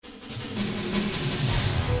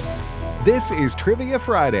This is Trivia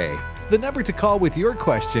Friday. The number to call with your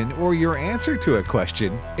question or your answer to a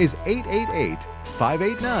question is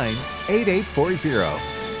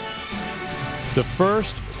 888-589-8840. The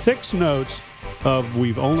first 6 notes of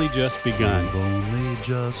We've Only Just Begun.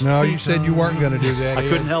 No, you said you weren't going to do that. I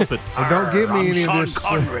couldn't help it. Well, don't give me any Sean of this.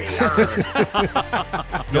 Connery.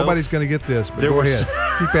 Nobody's going to get this, but go ahead.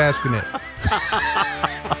 Keep asking it.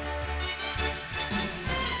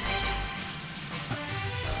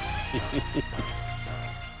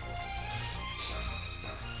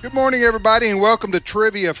 Good morning, everybody, and welcome to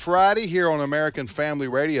Trivia Friday here on American Family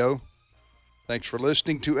Radio. Thanks for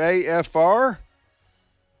listening to AFR.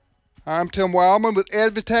 I'm Tim Wildman with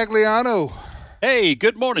Ed Vitagliano. Hey,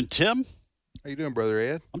 good morning, Tim. How you doing, Brother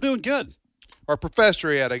Ed? I'm doing good. Or Professor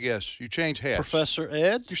Ed, I guess. You changed hats. Professor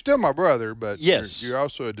Ed? You're still my brother, but yes, you're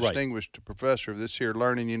also a distinguished professor of this here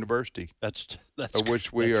Learning University. That's of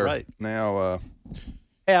which we are right. now.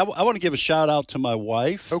 Hey, I want to give a shout out to my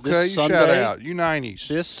wife. Okay, this you Sunday, shout out. You 90s.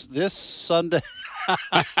 This Sunday.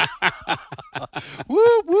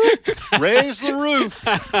 Whoop, whoop. Raise the roof.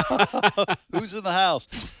 Who's in the house?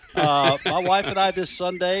 My wife and I this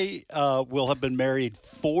Sunday will have been married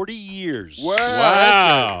 40 years.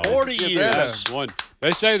 Wow. 40 years. That's one.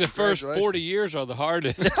 They say the first 40 years are the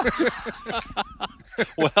hardest.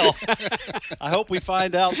 Well, I hope we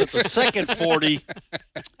find out that the second 40,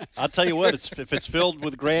 I'll tell you what, if it's filled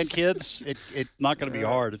with grandkids, it's not going to be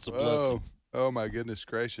hard. It's a blessing. Oh, my goodness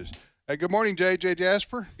gracious. Hey, good morning, J.J.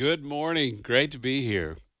 Jasper. Good morning. Great to be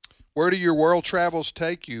here. Where do your world travels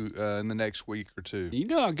take you in the next week or two? You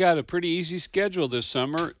know, I got a pretty easy schedule this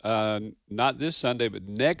summer. Not this Sunday, but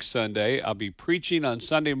next Sunday. I'll be preaching on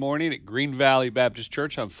Sunday morning at Green Valley Baptist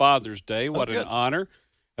Church on Father's Day. What an honor.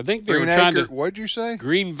 I think they were trying to. What'd you say?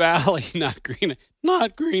 Green Valley, not Green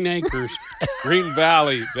Acres. Green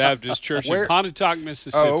Valley Baptist Church in Pontotoc,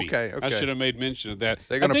 Mississippi. Oh, okay. I should have made mention of that.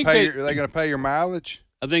 They're going to pay. Are they going to pay your mileage?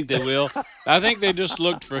 I think they will. I think they just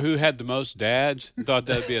looked for who had the most dads and thought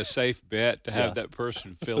that'd be a safe bet to have that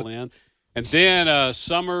person fill in. And then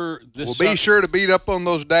summer this. Well, be sure to beat up on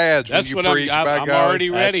those dads. That's when what you preach. I'm already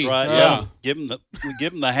ready. That's right. Yeah.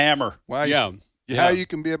 Give them the hammer. Wow. Yeah. How you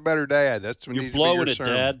can be a better dad. That's when you're blowing it,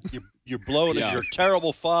 sermon. Dad. You're blowing it. You're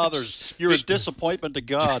terrible fathers. You're a disappointment to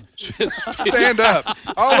God. Stand up,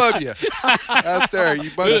 all of you out there. You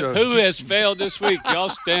bunch of who has failed this week? Y'all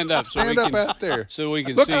stand up so stand we up can out there. So we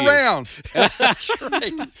can look see around. That's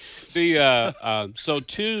right. So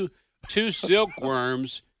two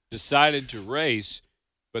silkworms decided to race,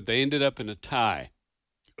 but they ended up in a tie.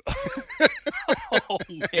 Oh,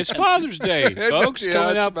 it's Father's Day, folks.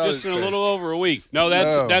 Coming up just in a little over a week. No,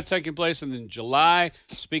 that's taking place in July.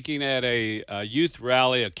 Speaking at a youth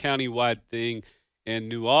rally, a countywide thing in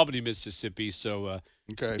New Albany, Mississippi. So,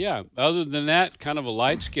 yeah. Other than that, kind of a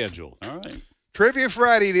light schedule. All right. Trivia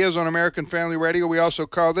Friday it is on American Family Radio. We also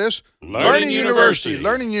call this Learning University.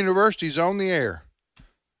 Learning University is on the air.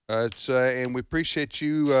 And we appreciate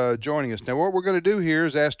you joining us. Now, what we're going to do here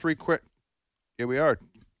is ask three questions. Here we are.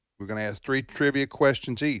 We're going to ask 3 trivia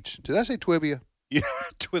questions each. Did I say trivia? Yeah,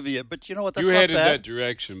 trivia. But you know what? That's you not headed bad. that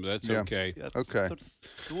direction, but that's okay. That's okay.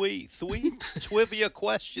 3 trivia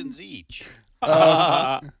questions each.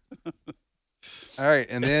 All right,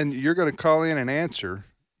 and then you're going to call in and answer.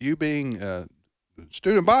 You being the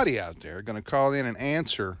student body out there, going to call in and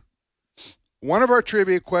answer one of our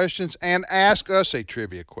trivia questions and ask us a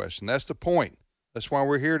trivia question. That's the point. That's why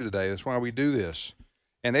we're here today. That's why we do this.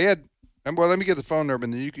 And Ed, well, let me get the phone number,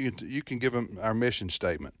 and then you can give them our mission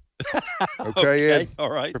statement. Okay, Ed?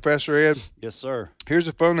 All right. Professor Ed? Yes, sir. Here's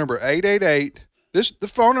the phone number, 888. The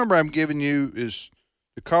phone number I'm giving you is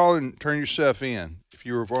to call and turn yourself in if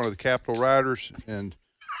you were one of the Capitol Riders. And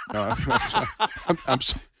no,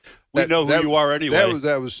 we know who you are anyway.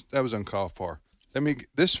 That was uncalled for.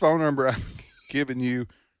 This phone number I'm giving you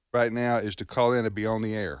right now is to call in and be on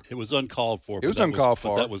the air. It was uncalled for. It was uncalled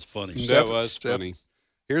for. But that was funny. That was funny.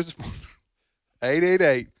 Here's the phone.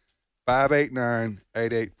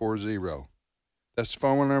 888-589-8840. That's the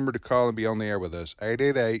phone number to call and be on the air with us.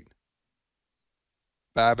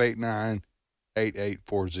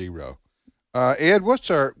 888-589-8840. Ed, what's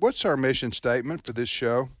our mission statement for this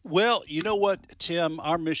show? Well, you know what, Tim?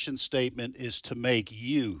 Our mission statement is to make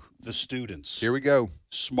you, the students, here we go,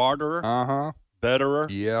 smarter, betterer,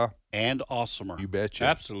 and awesomer. You betcha.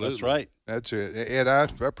 Absolutely. That's right. That's it. Ed, I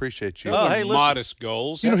appreciate you. Oh, hey, listen. Modest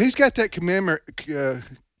goals. You know, he's got that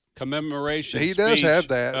commemoration. He does speech, have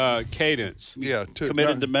that. Cadence. Yeah,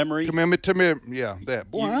 Committed to memory. Commitment to memory. Yeah,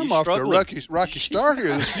 that. Boy, You I'm off to a struggling. rocky start here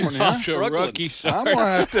this morning. huh? Off to a rookie start. I'm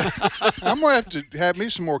gonna have to have me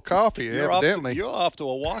some more coffee. Evidently. You're off to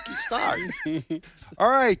a walkie start. All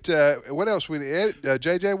right. What else we need?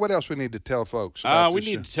 JJ, what else we need to tell folks? About We this,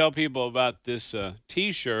 need to tell people about this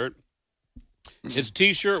T-shirt. It's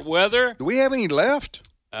T-shirt weather. do we have any left?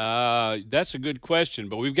 That's a good question,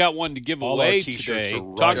 but we've got one to give All away our T-shirts today. are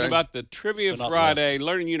right. Talking Okay. about the Trivia They're not Friday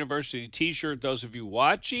Learning University T-shirt. Those of you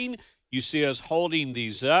watching, you see us holding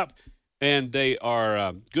these up, and they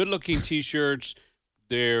are good-looking T-shirts.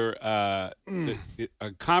 They're a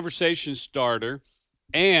conversation starter,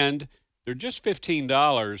 and they're just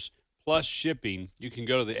 $15 plus shipping. You can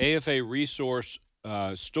go to the AFA Resource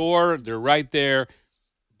store. They're right there,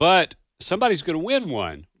 but somebody's going to win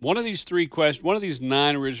one. One of these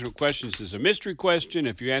 9 original questions is a mystery question.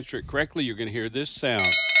 If you answer it correctly, you're going to hear this sound.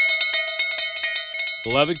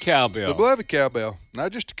 Beloved cowbell. The beloved cowbell,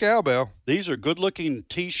 not just a cowbell. These are good-looking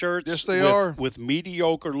T-shirts. Yes, they are. With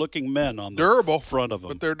mediocre-looking men on the Durable, front of them.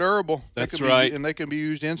 but they're durable. That's They can right. and they can be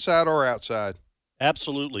used inside or outside.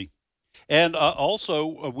 Absolutely. And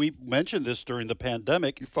also, we mentioned this during the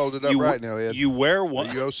pandemic. You fold it up You- right now, Ed. You wear Are one.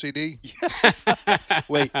 you OCD?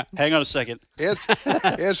 Wait, hang on a second.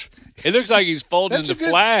 It's It looks like he's folding That's the a good-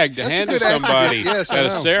 flag to that's a hand to good attribute. somebody Yes, I at a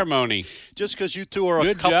know. ceremony. Just because you two are a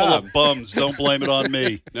Good couple job. of bums, don't blame it on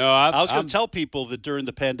me. No, I was going I'm- to tell people that during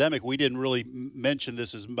the pandemic, we didn't really mention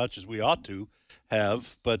this as much as we ought to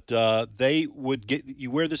have, but they would get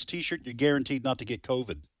you wear this T-shirt, you're guaranteed not to get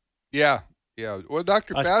COVID. yeah. Well,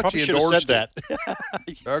 Dr. I Fauci probably should have endorsed said it.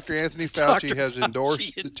 that. Dr. Anthony Fauci Dr. has endorsed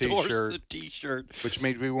Fauci the endorsed T-shirt, the T-shirt, which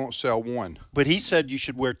means we won't sell one. but he said you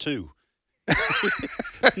should wear two.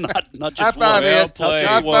 not High just five, one. Well Ed. played.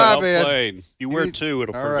 High Well five, Ed. played. You wear two,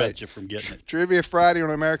 it'll All prevent right. you from getting it. Trivia Friday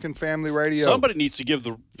on American Family Radio. Somebody needs to give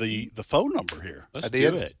the phone number here. Let's I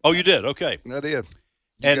did. do it. Oh, you did? Okay. That is.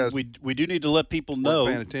 And guys we do need to let people weren't know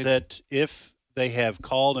paying attention. that if they have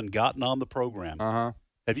called and gotten on the program,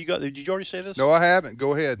 did you already say this? No, I haven't.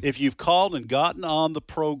 Go ahead. If you've called and gotten on the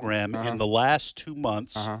program in the last 2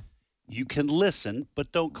 months, you can listen,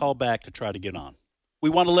 but don't call back to try to get on. We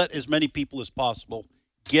want to let as many people as possible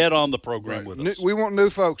get on the program with us. We want new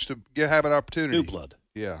folks to have an opportunity. New blood.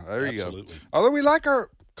 Yeah, there you Absolutely. go. Although we like our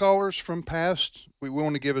callers from past, we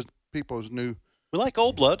want to give people as new We like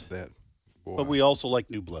old blood, that. Boy, but we also like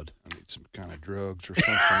new blood. I need some kind of drugs or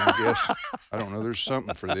something, I guess. I don't know. There's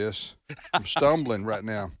something for this. I'm stumbling right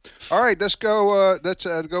now. All right, let's go. Let's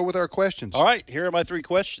go with our questions. All right, here are my 3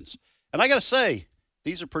 questions. And I got to say,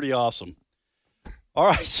 these are pretty awesome. All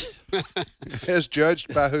right. As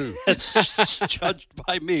judged by who? It's judged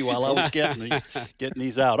by me while I was getting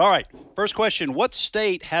these out. All right. First question. What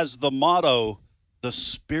state has the motto, the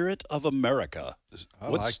Spirit of America?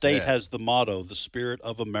 What like state that. has the motto, the Spirit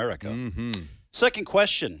of America? Mm-hmm. Second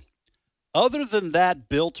question. Other than that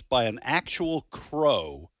built by an actual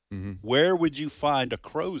crow, where would you find a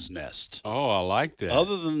crow's nest? Oh, I like that.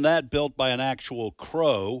 Other than that built by an actual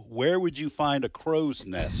crow, where would you find a crow's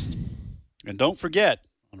nest? And don't forget,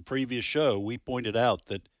 on a previous show, we pointed out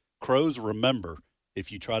that crows remember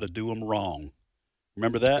if you try to do them wrong.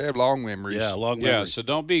 Remember that? They have long memories. Yeah, long Yeah, memories. so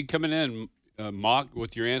don't be coming in mock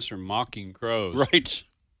with your answer mocking crows. Right.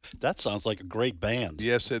 That sounds like a great band.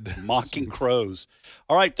 Yes, it does. Mocking crows.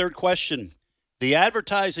 All right, third question. The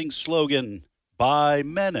advertising slogan by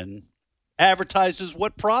Menon advertises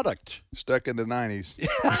what product? Stuck in the 90s.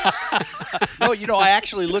 No, I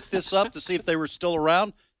actually looked this up to see if they were still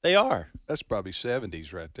around. They are. That's probably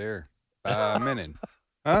 70s right there. Menon.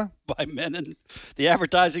 Huh? By Menon. The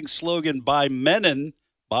advertising slogan by Menon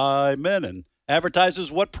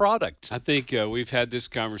advertises what product? I think we've had this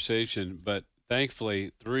conversation, but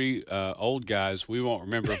thankfully, 3 old guys, we won't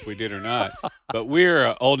remember if we did or not, but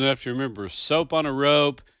we're old enough to remember Soap on a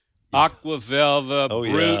Rope, Aqua Velva, Oh,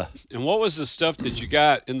 Brute, yeah. and what was the stuff that you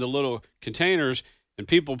got in the little containers? And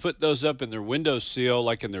people put those up in their windowsill,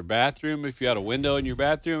 like in their bathroom. If you had a window in your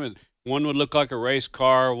bathroom, and one would look like a race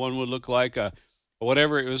car, one would look like a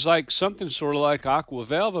whatever. It was like something sort of like Aqua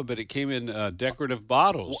Velva, but it came in decorative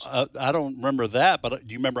bottles. I don't remember that, but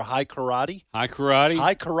do you remember High Karate? High Karate.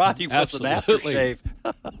 High Karate was an Absolutely. aftershave.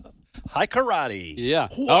 High Karate. Yeah.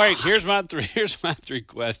 All right. Here's my 3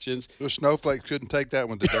 questions. The snowflake couldn't take that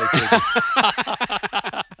one today, could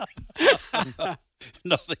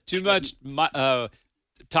No, they Too couldn't. much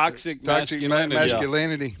toxic Toxic masculinity.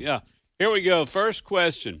 masculinity. Yeah. Here we go. First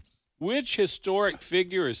question. Which historic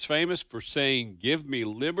figure is famous for saying, "Give me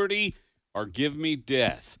liberty" or "Give me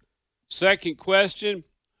death"? Second question.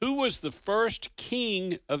 Who was the first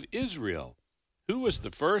king of Israel? Who was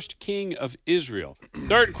the first king of Israel?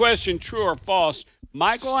 Third question, true or false?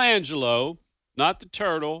 Michelangelo, not the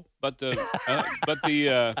turtle, but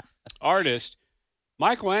the artist.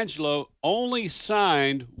 Michelangelo only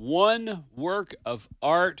signed one work of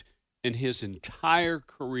art in his entire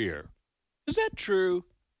career. Is that true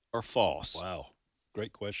or false? Wow.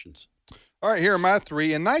 Great questions. All right, here are my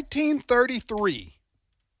three. In 1933,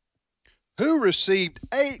 who received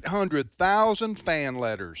 800,000 fan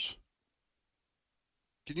letters?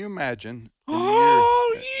 Can you imagine?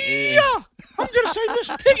 Oh, yeah. I'm going to say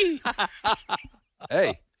Miss Piggy.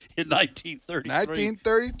 Hey. In 1933.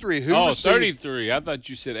 1933. Who Oh, received, 33. I thought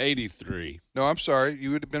you said 83. No, I'm sorry.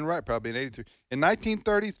 You would have been right, probably in 83. In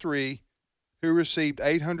 1933, who received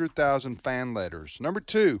 800,000 fan letters? Number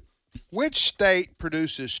two, which state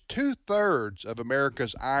produces 2/3 of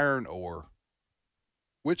America's iron ore?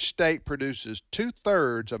 Which state produces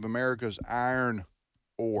 2/3 of America's iron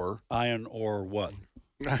ore? Iron ore what?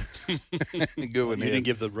 Good one, You in. didn't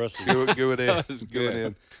give the rest of it. Good one in. That was Good one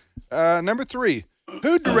good. in. Number three,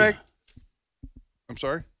 who direct? I'm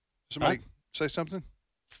sorry. Somebody say something?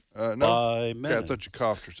 No. By Okay, I minute. thought you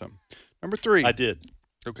coughed or something. Number three. I did.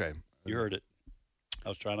 Okay. You heard it. I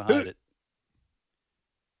was trying to hide it.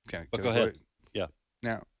 Okay. But go ahead. Yeah.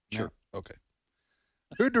 Now. Sure. Now, okay.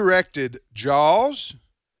 Who directed Jaws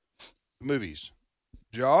movies?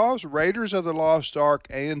 Jaws, Raiders of the Lost Ark,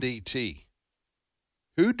 and E.T.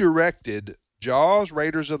 Who directed Jaws,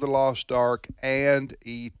 Raiders of the Lost Ark, and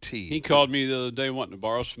E.T.? He called me the other day wanting to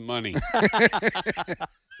borrow some money.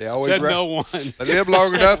 They always Said run. no one. They live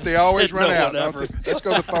long enough, they always Said run no out. one ever. Let's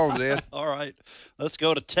go to the phones, Ed. All right. Let's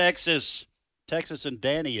go to Texas. Texas, and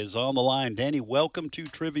Danny is on the line. Danny, welcome to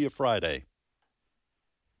Trivia Friday.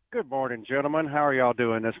 Good morning, gentlemen. How are y'all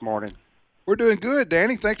doing this morning? We're doing good,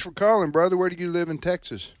 Danny. Thanks for calling, brother. Where do you live in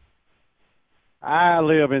Texas? I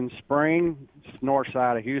live in Spring, north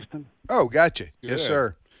side of Houston. Oh, gotcha. Yes, Good.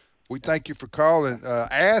 sir. We thank you for calling.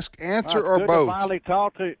 Ask, answer, It's or good both. To finally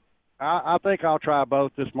talk to. I think I'll try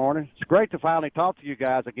both this morning. It's great to finally talk to you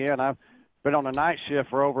guys again. I've been on a night shift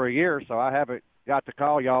for over a year, so I haven't got to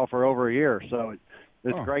call y'all for over a year. So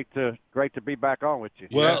it's great to be back on with you.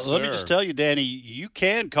 Well, Yes, let me sir. just tell you, Danny, you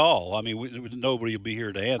can call. I mean, nobody will be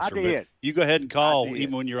here to answer. I but did. you go ahead and call did.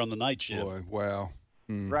 even when you're on the night shift. Boy, wow.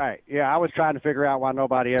 Right. Yeah, I was trying to figure out why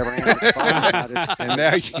nobody ever answered the phone.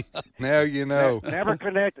 I just And now you know. never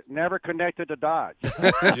connected to Dodge.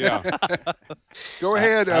 Yeah. Go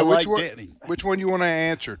ahead. I like which one? Danny. Which one you want to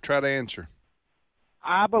answer? Try to answer.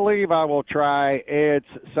 I believe I will try Ed's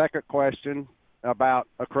second question about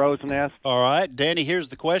a crow's nest. All right, Danny, here's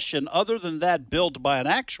the question. Other than that built by an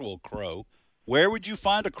actual crow, where would you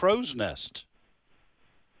find a crow's nest?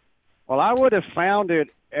 Well, I would have found it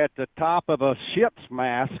at the top of a ship's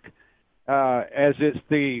mast, as it's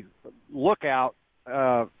the lookout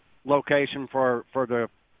location for the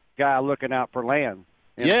guy looking out for land.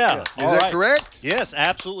 Yeah. Is all that right. correct? Yes,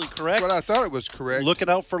 absolutely correct. That's what I thought it was correct. Looking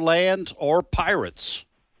out for land or pirates.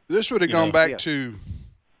 This would have You gone know. back Yeah. to,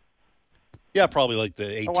 Yeah, probably like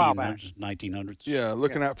the A while back. 1800s, 1900s.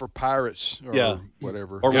 looking out for pirates or Yeah.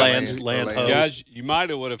 whatever. Or Yeah, land or ho. Guys, you might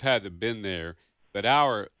have would have had to been there, but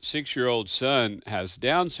our 6-year-old son has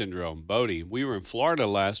Down syndrome, Bodie. We were in Florida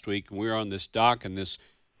last week, and we were on this dock, and this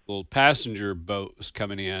little passenger boat was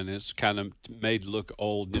coming in. It's kind of made to look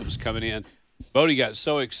old, and it was coming in. Bodie got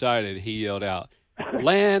so excited, he yelled out,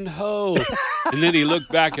 "Land ho!" And then he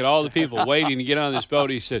looked back at all the people waiting to get on this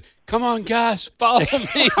boat. He said, "Come on, guys, follow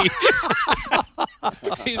me."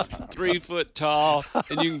 He's 3 foot tall,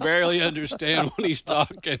 and you can barely understand when he's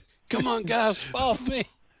talking. "Come on, guys, follow me."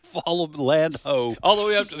 Follow land ho. All the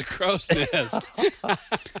way up to the crow's nest.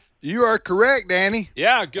 You are correct, Danny.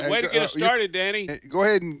 Yeah, good way to go- get us started, Danny. Go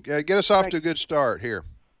ahead and get us off to a good start here.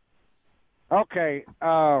 Okay.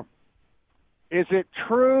 Is it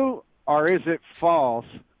true or is it false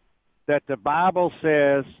that the Bible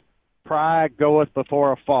says pride goeth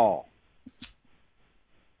before a fall?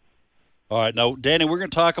 All right, now, Danny, we're going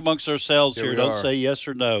to talk amongst ourselves Yeah, here. we Don't are. say yes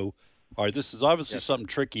or no. All right, this is obviously something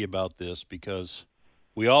tricky about this because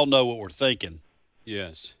we all know what we're thinking.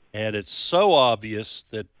 Yes. And it's so obvious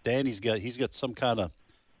that Danny's got some kind of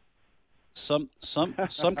some kind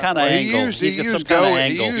of Well, he angle. used- He's he got some used kind of go- he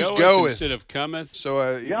angle. used Goeth goeth. instead of cometh.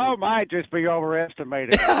 So Y'all might just be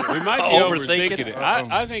overestimating. We might be Overthinking overthinking it. it.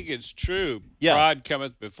 I think it's true. Yeah. Pride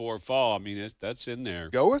cometh before fall. I mean, that's in there.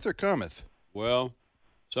 goeth or cometh? Well,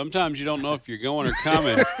 sometimes you don't know if you're going or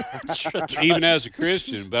coming, even as a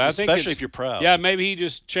Christian. But I think Especially it's- if you're proud. Yeah, maybe he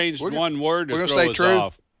just changed We're gonna- one word to we're throw gonna say us true?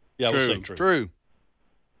 off. Yeah, we'll True. say true. True.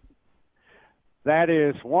 That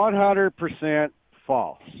is 100%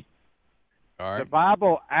 false. All right. The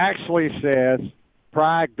Bible actually says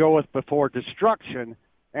pride goeth before destruction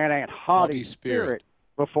and a haughty spirit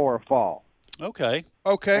before a fall. Okay.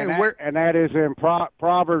 Okay. And that is in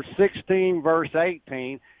Proverbs 16, verse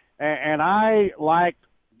 18. And I, like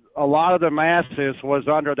a lot of the masses, was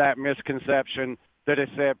under that misconception that it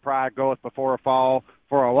said pride goeth before a fall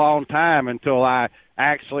for a long time until it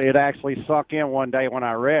actually sunk in one day when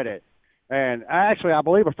I read it. And I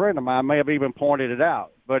believe a friend of mine may have even pointed it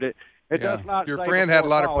out. But it does not. Your say friend had a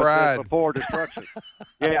lot of pride. Before destruction.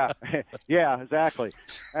 Yeah, exactly.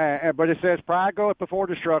 But it says pride goeth before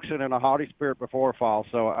destruction and a haughty spirit before a fall.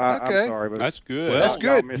 So I'm sorry, but that's good. Well, that's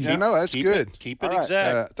good. That's good. Keep it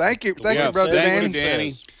exact. Thank you, Brother thank Danny.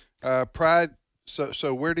 you, Danny. Pride.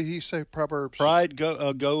 So where did he say Proverbs? Pride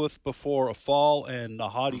goeth before a fall, and a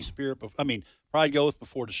haughty spirit. Pride goeth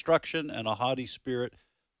before destruction, and a haughty spirit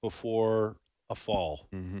before a fall.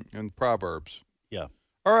 Mm-hmm. And Proverbs. Yeah.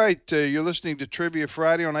 All right, you're listening to Trivia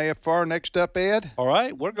Friday on AFR. Next up, Ed. All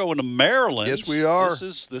right, we're going to Maryland. Yes, we are.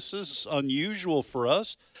 This is unusual for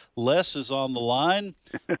us. Les is on the line.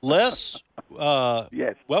 Les,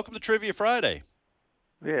 yes. Welcome to Trivia Friday.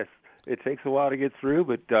 Yes. It takes a while to get through,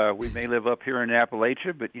 but we may live up here in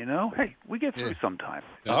Appalachia, but, hey, we get through sometime.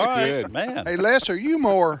 That's all right, good. man. Hey, Les, are you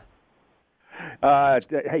more?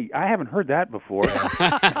 Hey, I haven't heard that before.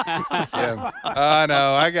 Yeah, I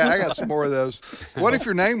know. I got some more of those. What if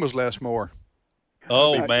your name was Les Moore?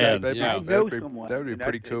 Oh, man. I know someone. That would be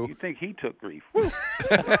pretty cool. You think he took grief.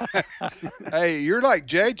 Hey, you're like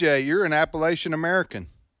JJ. You're an Appalachian American.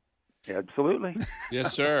 Absolutely.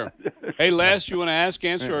 Yes, sir. Hey, Les, you want to ask,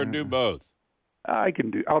 answer, or do both? I'll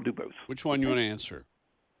do both. Which one you want to answer?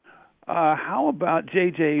 How about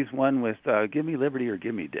JJ's one with give me liberty or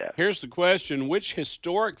give me death? Here's the question. Which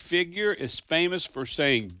historic figure is famous for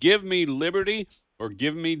saying, give me liberty or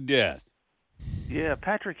give me death? Yeah,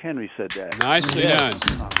 Patrick Henry said that. Nicely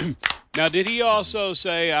done. Now, did he also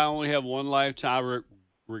say, I only have one lifetime,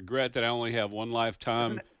 regret that I only have one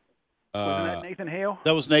lifetime? Wasn't that Nathan Hale?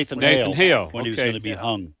 That was Nathan Hale when he was going to be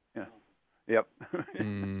hung. Yeah. Yep.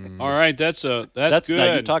 All right, that's good. Now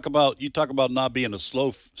you talk about not being a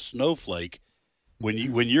snowflake. When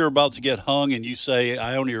you're about to get hung and you say,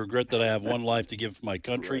 I only regret that I have one life to give my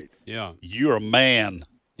country. Right. Yeah. You're a man.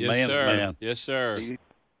 Yes, Man's sir. man. Yes, sir.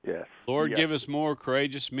 Yes. Lord, Yes. give us more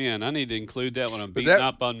courageous men. I need to include that when I'm beating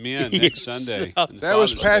up on men next Sunday. That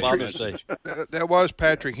was Father's Day. That was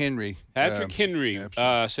Patrick Henry. Patrick Henry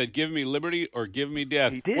said, give me liberty or give me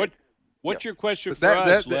death. He did. What's your question for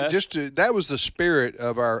us, Les? That was the spirit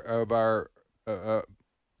of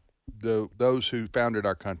those who founded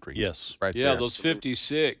our country. Yes. Right Yeah, there. those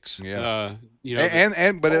 56. Yeah.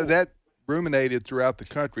 But that ruminated throughout the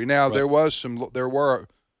country. Now there were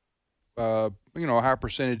a high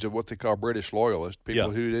percentage of what they call British loyalists,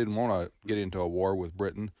 people who didn't want to get into a war with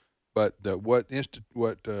Britain, but what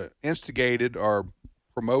instigated or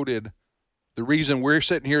promoted the reason we're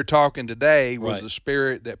sitting here talking today was the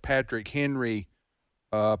spirit that Patrick Henry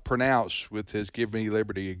pronounced with his "Give me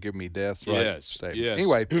liberty, give me death." Statement. Yes.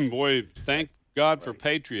 Anyway, boy, thank God for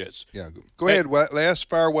patriots. Yeah. Go ahead, Les.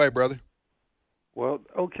 Fire away, brother. Well,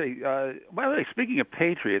 okay. By the way, speaking of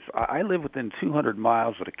patriots, I live within 200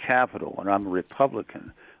 miles of the Capitol, and I'm a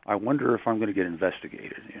Republican. I wonder if I'm going to get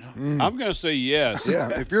investigated. I'm going to say yes. Yeah.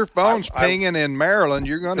 If your phone's pinging in Maryland,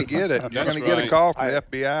 you're going to get it. You're going to get a call from the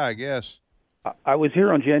FBI, I guess. I was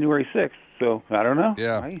here on January 6th, so I don't know.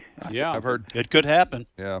 Yeah. I've heard. It could happen.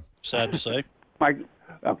 Yeah. Sad to say.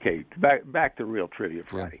 Okay, back to real Trivia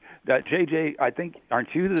Friday. JJ, I think,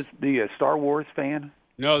 aren't you the Star Wars fan?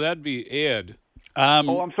 No, that'd be Ed. I'm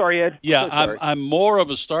sorry, Ed. Yeah, sorry. I'm more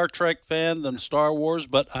of a Star Trek fan than Star Wars,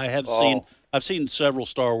 but I have seen several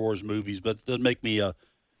Star Wars movies, but it doesn't make me it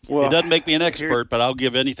doesn't make me an expert, but I'll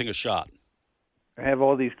give anything a shot. I have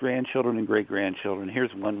all these grandchildren and great-grandchildren.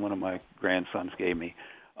 Here's one of my grandsons gave me.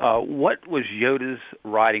 What was Yoda's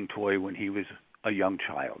riding toy when he was a young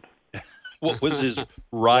child? What was his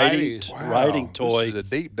riding toy? This is a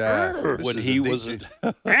deep dive. When he was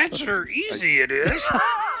Answer easy it is.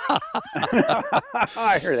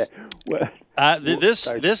 I hear that. Well,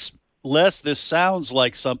 this sounds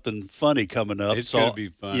like something funny coming up. It's going to be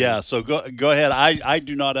funny. Yeah, so go ahead. I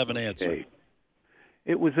do not have an answer. Okay.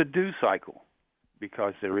 It was a do cycle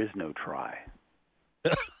because there is no try.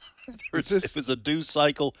 It was a do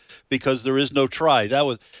cycle because there is no try. That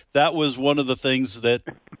was one of the things that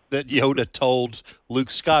Yoda told Luke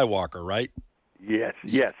Skywalker, right? Yes.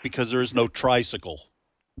 Because there is no tricycle.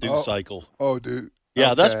 Do cycle. Oh, dude.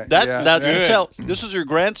 Yeah, okay. You tell. This is your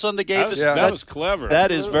grandson that gave this. That was clever.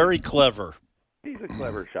 That is very clever. He's a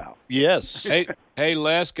clever child. Yes. Hey,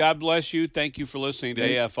 Les, God bless you. Thank you for listening to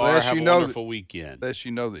AFR. Les, Have a wonderful weekend. Unless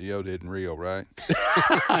you know that Yoda isn't real, right?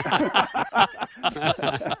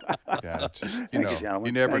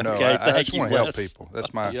 You never know. Okay, I just want to help Les. people.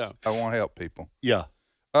 That's my. Yeah. I want to help people. Yeah.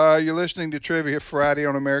 You're listening to Trivia Friday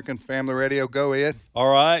on American Family Radio. Go, Ed.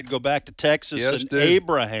 All right, go back to Texas, Yes, and dude.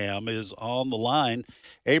 Abraham is on the line.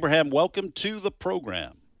 Abraham, welcome to the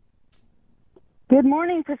program. Good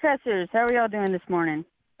morning, professors. How are y'all doing this morning?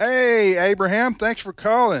 Hey, Abraham. Thanks for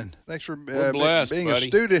calling. Thanks for We're blessed, being buddy. a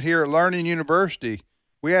student here at Learning University.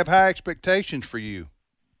 We have high expectations for you.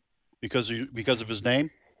 Because of his name?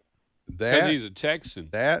 Because That, he's a Texan.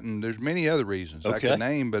 and there's many other reasons I Okay. could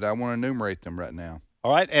name, but I want to enumerate them right now.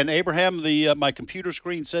 All right, and Abraham, my computer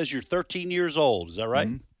screen says you're 13 years old. Is that right?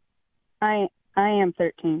 Mhm. I am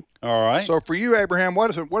 13. All right. So for you, Abraham, what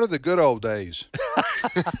are the good old days?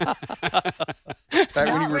 Back when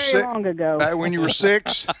Not you were very six. long ago. Back when you were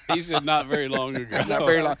 6. He said not very long ago. Not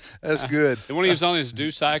very long. That's good. And when he was on his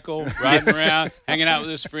do-cycle, riding around, hanging out with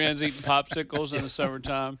his friends, eating popsicles in the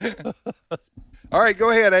summertime. All right, go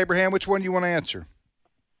ahead, Abraham. Which one do you want to answer?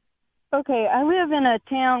 Okay, I live in a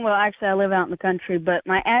town. Well, actually, I live out in the country, but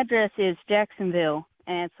my address is Jacksonville.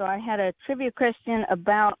 And so I had a trivia question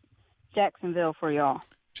about Jacksonville for y'all.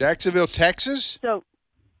 Jacksonville, Texas? So,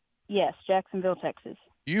 yes, Jacksonville, Texas.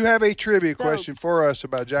 You have a trivia question for us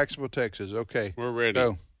about Jacksonville, Texas. Okay. We're ready.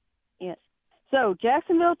 Go. Yes. So,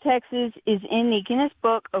 Jacksonville, Texas is in the Guinness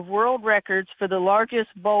Book of World Records for the largest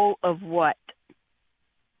bowl of what?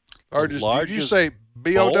 Did you largest say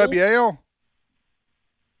BOWL?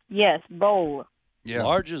 Yes, bowl. Yeah.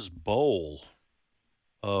 Largest bowl.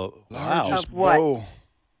 Wow. Largest Of what? bowl.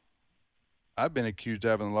 I've been accused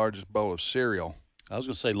of having the largest bowl of cereal. I was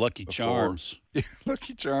going to say Lucky Before. Charms.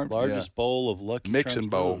 Lucky Charms. Largest bowl of Lucky yeah. Mixing Charms.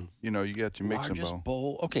 bowl. You know, you got your mixing Largest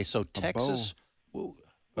bowl. bowl. Okay, so Texas. Whoa.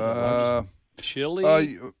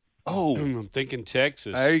 Chili? Oh, I'm thinking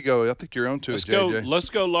Texas. there you go. I think you're onto Let's it, go. JJ. Let's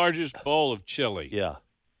go. Largest bowl of chili. yeah.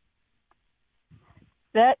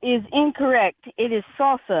 That is incorrect. It is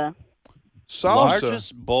salsa. Salsa.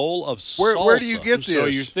 Largest bowl of salsa. Where do you get So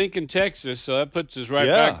this? you're thinking Texas, so that puts us right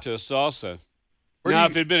Yeah. back to salsa. Where do Now, you-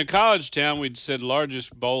 if it had been a college town, we'd said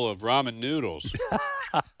largest bowl of ramen noodles.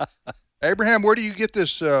 Abraham, where do you get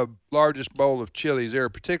this largest bowl of chili? Is there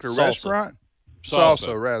a particular Salsa. restaurant?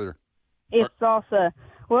 Salsa. Rather. It's salsa.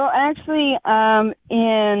 Well, actually, on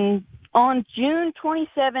June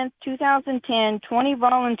 27th, 2010, 20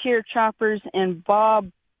 volunteer choppers and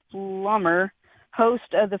Bob Plummer,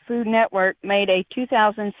 host of the Food Network, made a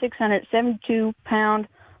 2,672-pound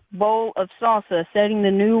bowl of salsa, setting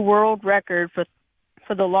the new world record for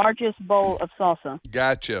the largest bowl of salsa.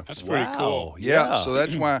 Gotcha. That's pretty Wow. cool. Yeah. So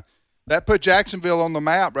that's why that put Jacksonville on the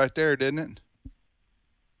map right there, didn't it?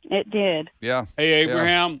 It did. Yeah. Hey,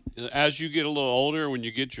 Abraham, as you get a little older, when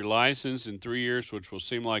you get your license in 3 years, which will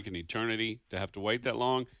seem like an eternity to have to wait that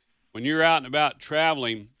long, when you're out and about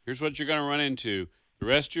traveling, here's what you're going to run into the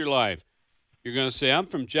rest of your life. You're going to say, I'm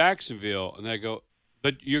from Jacksonville. And they go,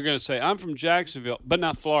 but you're going to say, I'm from Jacksonville, but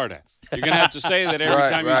not Florida. You're going to have to say that every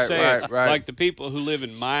time you say it. right. Like the people who live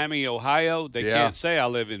in Miami, Ohio, they Yeah. can't say I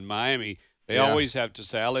live in Miami. They Yeah. always have to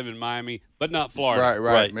say I live in Miami, but not Florida. Right.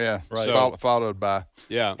 Right. Yeah. Right. So, followed by.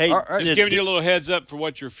 Yeah. Hey, All right. Just giving you a little heads up for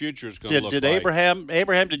what your future is going to look did like.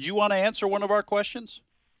 Abraham, did you want to answer one of our questions?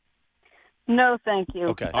 No, thank you.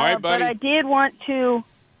 Okay. All right, buddy. But I did want to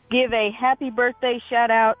give a happy birthday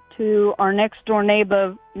shout-out to our next-door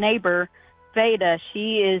neighbor, Veda.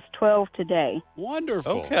 She is 12 today.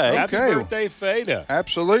 Wonderful. Okay. Happy Okay. birthday, Fada.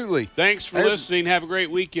 Absolutely. Thanks for Hey- listening. Have a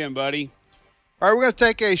great weekend, buddy. All right, we're going to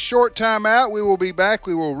take a short time out. We will be back.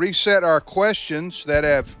 We will reset our questions that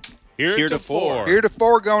have Heretofore.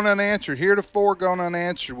 heretofore gone unanswered.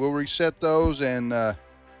 We'll reset those, and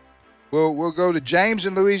we'll go to James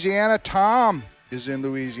in Louisiana. Tom is in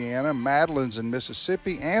Louisiana. Madeline's in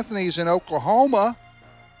Mississippi. Anthony's in Oklahoma.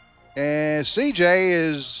 And CJ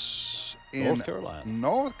is in North Carolina.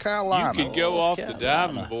 North Carolina. You could go North off the Carolina.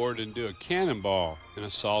 diving board and do a cannonball in a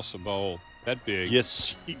salsa bowl. That big.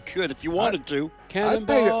 Yes, you could if you wanted to.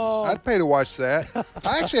 Cannonball. I'd pay to watch that.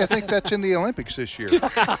 I think that's in the Olympics this year.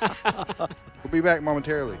 We'll be back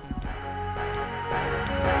momentarily.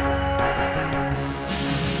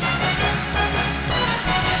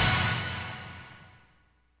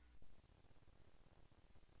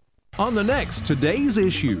 On the next Today's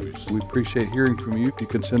Issues. We appreciate hearing from you. You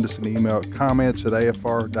can send us an email at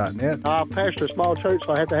comments@afr.net. I pastor a small church,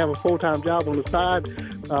 so I have to have a full-time job on the side.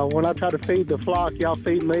 When I try to feed the flock, y'all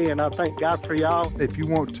feed me, and I thank God for y'all. If you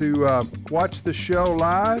want to watch the show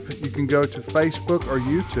live, you can go to Facebook or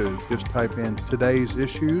YouTube. Just type in Today's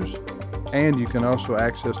Issues. And you can also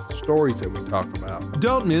access the stories that we talk about.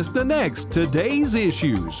 Don't miss the next Today's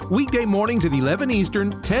Issues. Weekday mornings at 11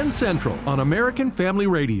 Eastern, 10 Central on American Family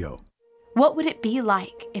Radio. What would it be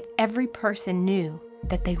like if every person knew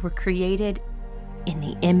that they were created in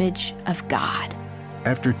the image of God?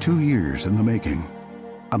 After 2 years in the making,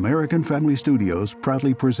 American Family Studios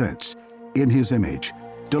proudly presents In His Image,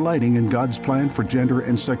 delighting in God's plan for gender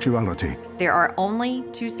and sexuality. There are only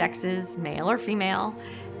two sexes, male or female.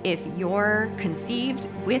 If you're conceived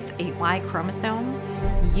with a Y chromosome,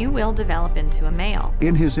 you will develop into a male.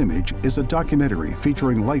 In His Image is a documentary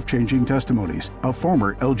featuring life-changing testimonies of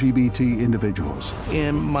former LGBT individuals.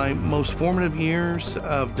 In my most formative years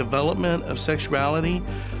of development of sexuality,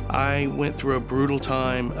 I went through a brutal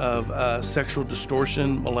time of sexual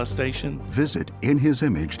distortion, molestation. Visit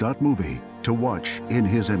inhisimage.movie to watch In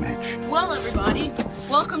His Image. Well, everybody,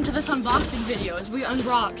 welcome to this unboxing video as we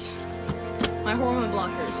unbox my hormone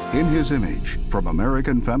blockers. In His Image from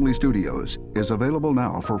American Family Studios is available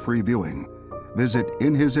now for free viewing. Visit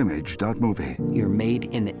inhisimage.movie. You're made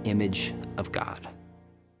in the image of God.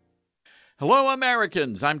 Hello,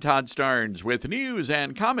 Americans. I'm Todd Starnes with news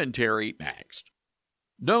and commentary next.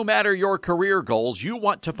 No matter your career goals, you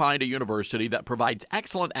want to find a university that provides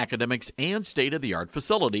excellent academics and state-of-the-art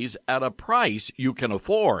facilities at a price you can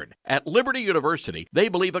afford. At Liberty University, they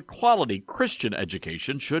believe a quality Christian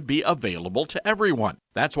education should be available to everyone.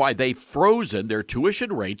 That's why they've frozen their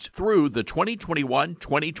tuition rates through the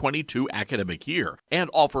 2021-2022 academic year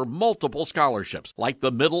and offer multiple scholarships, like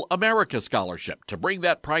the Middle America Scholarship, to bring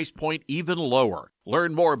that price point even lower.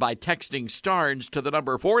 Learn more by texting STARNS to the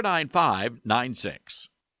number 49596.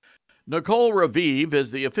 Nicole Raviv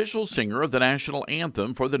is the official singer of the national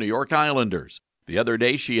anthem for the New York Islanders. The other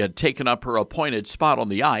day, she had taken up her appointed spot on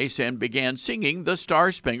the ice and began singing the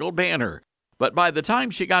Star-Spangled Banner. But by the time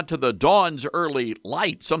she got to the Dawn's Early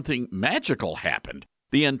Light, something magical happened.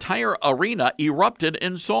 The entire arena erupted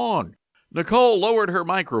in song. Nicole lowered her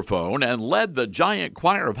microphone and led the giant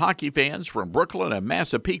choir of hockey fans from Brooklyn and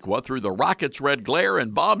Massapequa through the rockets' red glare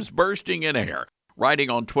and bombs bursting in air, writing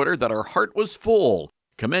on Twitter that her heart was full,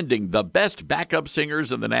 commending the best backup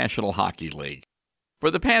singers in the National Hockey League.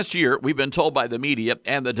 For the past year, we've been told by the media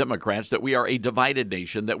and the Democrats that we are a divided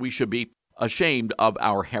nation, that we should be ashamed of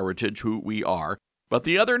our heritage, who we are. But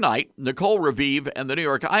the other night, Nicole Raviv and the New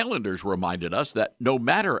York Islanders reminded us that no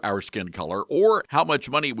matter our skin color or how much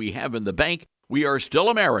money we have in the bank, we are still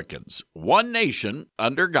Americans, one nation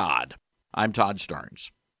under God. I'm Todd Starnes.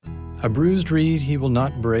 A bruised reed he will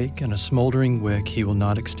not break, and a smoldering wick he will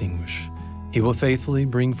not extinguish. He will faithfully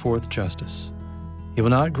bring forth justice. He will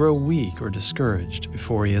not grow weak or discouraged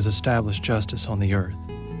before he has established justice on the earth.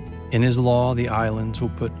 In his law the islands will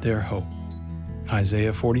put their hope.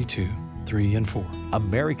 Isaiah 42, 3 and 4.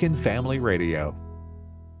 American Family Radio.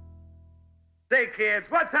 Say, kids,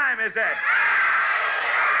 what time is it?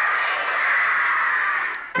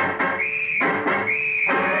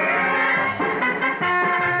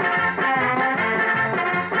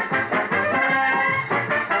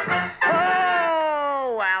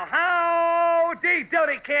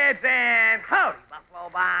 Kids, and howdy, Buffalo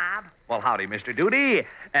Bob. Well, howdy, Mr. Doody.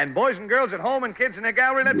 And boys and girls at home and kids in the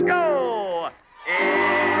gallery, let's go.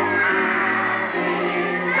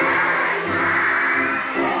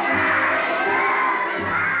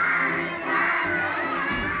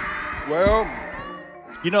 Well,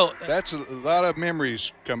 you know, that's a lot of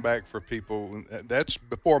memories come back for people. That's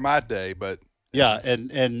before my day, but yeah,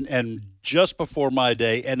 and just before my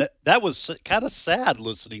day, and that was kind of sad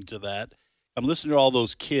listening to that. I'm listening to all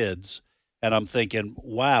those kids, and I'm thinking,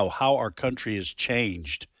 wow, how our country has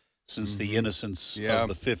changed since the innocence of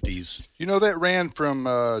the 50s. You know, that ran from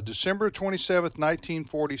December 27th,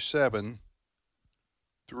 1947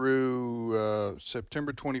 through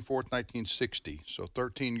September 24th, 1960. So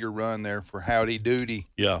 13-year run there for Howdy Doody.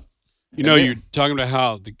 Yeah. You know, you're talking about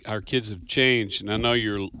how our kids have changed, and I know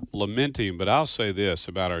you're lamenting, but I'll say this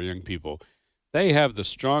about our young people. They have the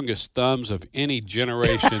strongest thumbs of any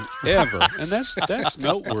generation ever, and that's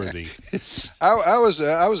noteworthy. I was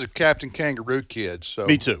a Captain Kangaroo kid, so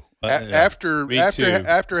me too.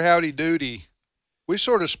 After Howdy Doody, we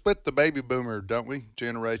sort of split the baby boomer, don't we?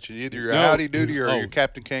 Generation, either you're Howdy Doody or you're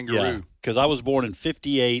Captain Kangaroo. Yeah, because I was born in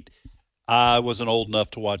 '58. I wasn't old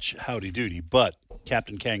enough to watch Howdy Doody, but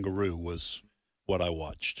Captain Kangaroo was what I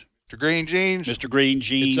watched. Mr. Green Jeans. Mr. Green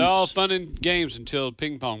Jeans. It's all fun and games until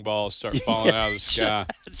ping pong balls start falling out of the sky.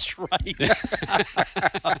 That's right.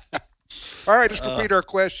 All right, let's repeat our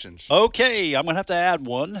questions. Okay, I'm going to have to add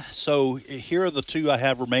one. So here are the two I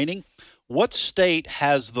have remaining. What state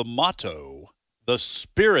has the motto, the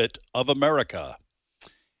spirit of America?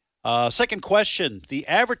 Second question. The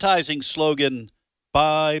advertising slogan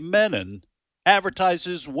by Menon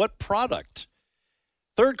advertises what product?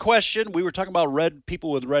 Third question. We were talking about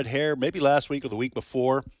people with red hair, maybe last week or the week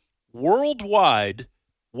before. Worldwide,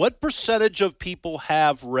 what percentage of people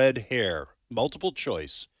have red hair? Multiple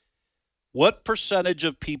choice. What percentage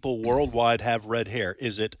of people worldwide have red hair?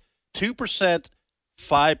 Is it 2%,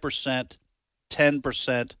 5%,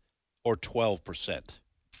 10%, or 12%?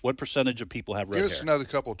 What percentage of people have red hair? Give us another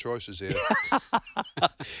couple of choices, Ed.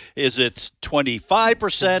 Is it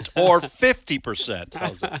 25% or 50%?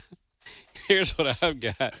 How's it? Here's what I've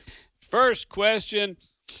got. First question,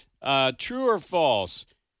 true or false?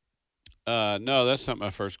 No, that's not my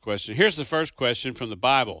first question. Here's the first question from the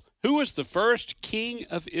Bible. Who was the first king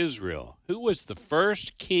of Israel? Who was the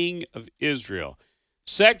first king of Israel?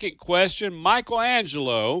 Second question,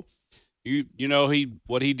 Michelangelo. You know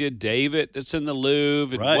what he did, David, that's in the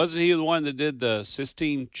Louvre. And wasn't he the one that did the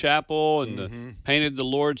Sistine Chapel and painted the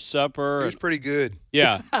Lord's Supper? He was pretty good.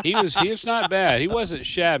 Yeah, he was not bad. He wasn't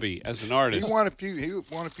shabby as an artist. He won a few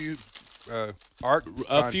art.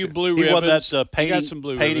 A few blue he ribbons. Won that painting. Got some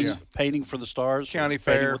blue ribbons. Painting for the stars. County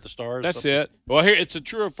Fair with the stars. That's it. Well, here it's a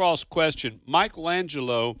true or false question.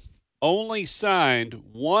 Michelangelo only signed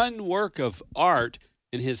one work of art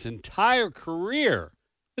in his entire career.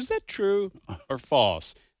 Is that true or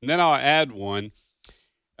false? And then I'll add one.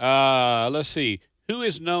 Let's see. Who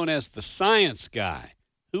is known as the science guy?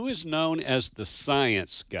 Who is known as the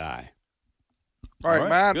science guy? All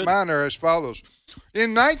right, mine are as follows.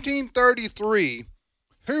 In 1933,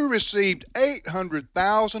 who received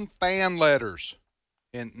 800,000 fan letters?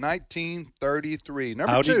 In 1933.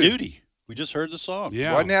 Number Howdy 2. Doody. We just heard the song.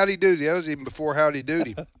 Yeah. Wasn't Howdy Doody. That was even before Howdy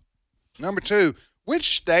Doody. Number 2.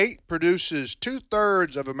 Which state produces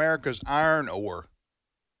 2/3 of America's iron ore?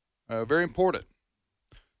 Very important.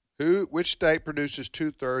 Which state produces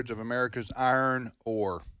 2/3 of America's iron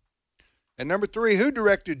ore? And number 3, who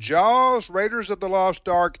directed Jaws, Raiders of the Lost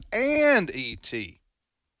Ark, and E.T.?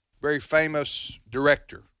 Very famous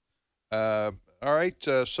director. All right,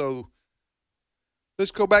 so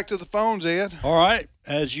let's go back to the phones, Ed. All right.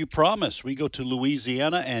 As you promised, we go to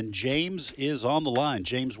Louisiana, and James is on the line.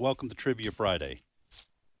 James, welcome to Trivia Friday.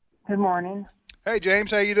 Good morning. Hey,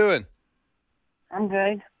 James, how you doing? I'm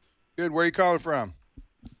good. Good. Where are you calling from?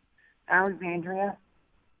 Alexandria.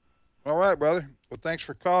 All right, brother. Well, thanks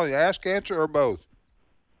for calling. Ask, answer, or both?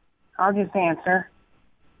 I'll just answer.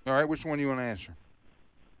 All right, which one do you want to answer?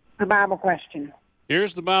 The Bible question.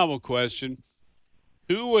 Here's the Bible question.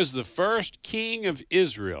 Who was the first king of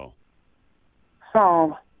Israel?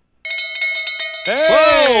 Saul.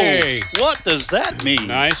 Hey! Whoa! What does that mean?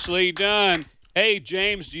 Nicely done. Hey,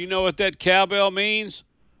 James, do you know what that cowbell means?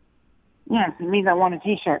 Yes, it means I want a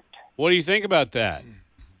T-shirt. What do you think about that?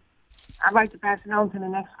 I'd like to pass it on to the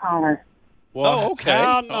next caller. Well, okay.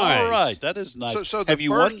 How nice. All right, that is nice. So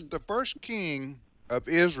the first king of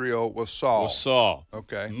Israel was Saul.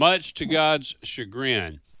 Okay. Much to God's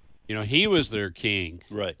chagrin. You know, he was their king.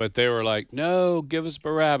 Right. But they were like, no, give us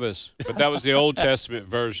Barabbas. But that was the Old Testament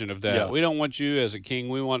version of that. Yeah. We don't want you as a king.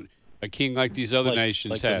 We want a king like these other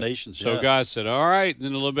nations have. The nations, so yeah. God said, all right. And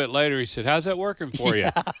then a little bit later, he said, how's that working for you?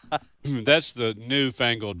 That's the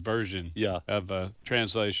newfangled version of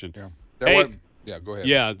translation. Yeah. Go ahead.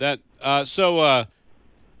 Yeah,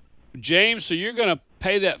 James, so you're going to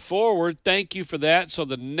pay that forward. Thank you for that. So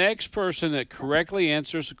the next person that correctly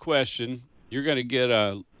answers a question, you're going to get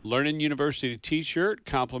a Learning University T-shirt,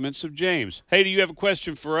 compliments of James. Hey, do you have a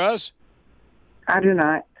question for us? I do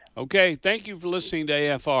not. Okay, thank you for listening to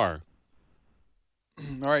AFR.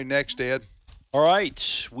 All right, next, Ed. All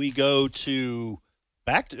right, we go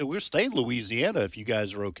we're staying in Louisiana if you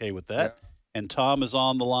guys are okay with that. Yeah. And Tom is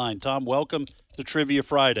on the line. Tom, welcome to Trivia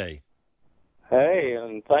Friday. Hey,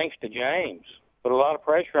 and thanks to James. Put a lot of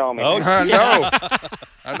pressure on me. Oh, I know.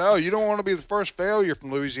 I know. You don't want to be the first failure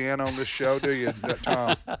from Louisiana on this show, do you,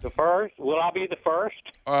 Tom? The first? Will I be the first?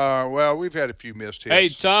 Well, we've had a few missed hits. Hey,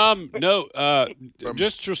 Tom,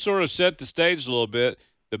 just to sort of set the stage a little bit,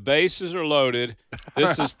 the bases are loaded.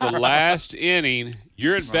 This is the last inning.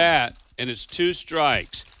 You're at bat, and it's 2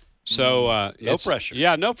 strikes. So no pressure.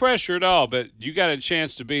 Yeah, no pressure at all, but you got a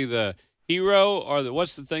chance to be the hero or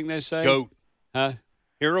what's the thing they say? Goat. Huh?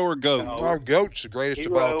 Hero or goat? Oh, goat's the greatest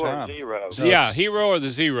of all time. Zero. Yeah, hero or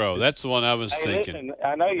the zero. That's the one I was thinking. Listen,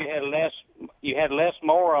 I know you had Les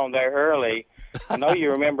Moore on there early. I know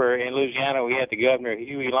you remember in Louisiana we had the governor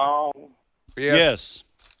Huey Long. Yeah. Yes.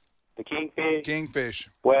 The Kingfish. Kingfish.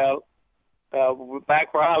 Well,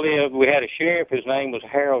 back where I lived, we had a sheriff. His name was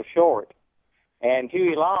Harold Short. And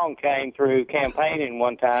Huey Long came through campaigning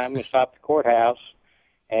one time and stopped the courthouse.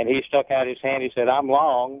 And he stuck out his hand. He said, I'm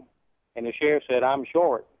Long. And the sheriff said, I'm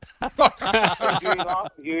short.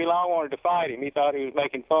 Huey Long wanted to fight him. He thought he was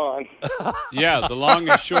making fun. Yeah, the long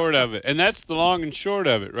and short of it. And that's the long and short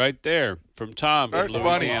of it right there from Tom in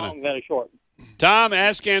Louisiana. Long and short. Tom,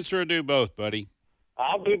 ask, answer, or do both, buddy.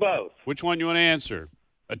 I'll do both. Which one you want to answer?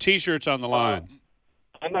 A T-shirt's on the line.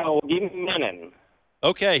 I know. Give me Menon.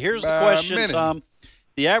 Okay, here's the question, Tom.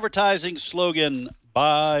 The advertising slogan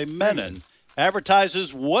by Menon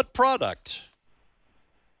advertises what product?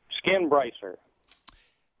 Skin bracer.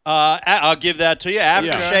 I'll give that to you.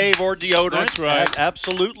 Aftershave or deodorant. That's right.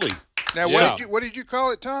 Absolutely. Now, what did you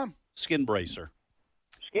call it, Tom? Skin bracer.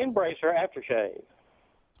 Skin bracer aftershave.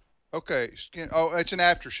 Okay, it's an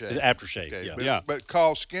aftershave. It's aftershave, okay, but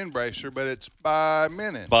called Skin Bracer, but it's by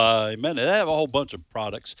Menon. By Menon. They have a whole bunch of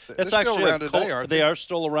products. They're still around today, aren't they? They are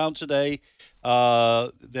still around today.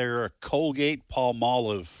 They're a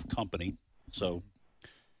Colgate-Palmolive company. So,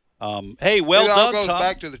 hey, well done, Tom. It all goes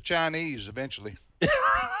back to the Chinese eventually.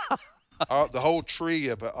 The whole tree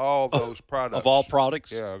of all those products. Of all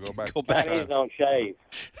products? Yeah, go back. Chinese don't shave.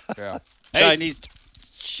 Yeah. Chinese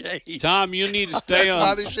shave. Tom, you need to stay That's on.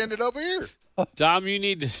 why they send it over here. Tom, you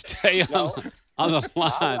need to stay on the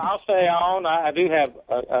line. I'll stay on. I do have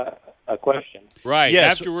a question. Right.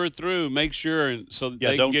 Yes. After we're through, make sure so that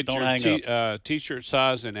they can get your T-shirt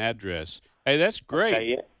size and address. Hey, that's great. Okay,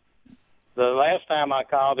 yeah. The last time I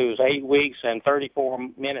called, it was 8 weeks and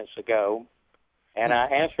 34 minutes ago, and I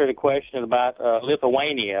answered a question about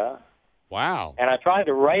Lithuania. Wow. And I tried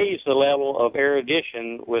to raise the level of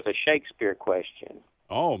erudition with a Shakespeare question.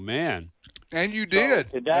 Oh, man. And you did,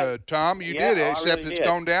 Tom. You did it, except it's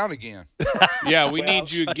gone down again. Yeah, we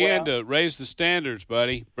need you again to raise the standards,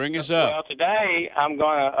 buddy. Bring us up. Well, today I'm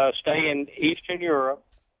going to stay in Eastern Europe,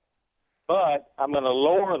 but I'm going to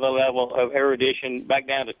lower the level of erudition back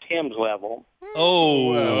down to Tim's level.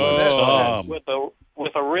 Tom. With a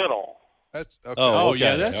riddle. That's okay. Oh,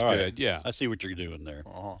 yeah, that's All good. Right. Yeah, I see what you're doing there.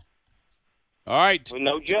 All right. With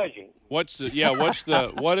no judging. What is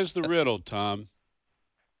the riddle, Tom?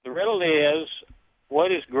 The riddle is,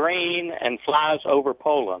 what is green and flies over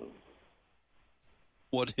Poland?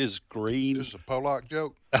 What is green? This is a Polak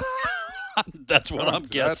joke. That's what I'm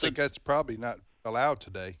guessing. I think that's probably not allowed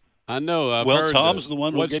today. I know. I've well, heard Tom's the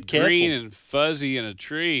one who'll get canceled. What's green and fuzzy in a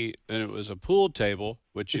tree, and it was a pool table,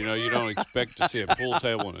 which, you don't expect to see a pool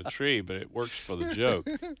table in a tree, but it works for the joke.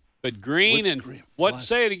 But green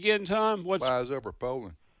say it again, Tom? Flies over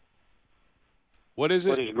Poland. What is it?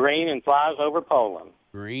 What is green and flies over Poland?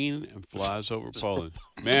 Green and flies over Poland.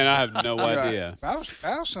 Man, I have no idea.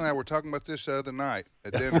 Allison and I were talking about this the other night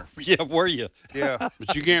at dinner. Yeah, were you? Yeah.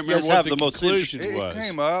 But you can't remember what the conclusion was. It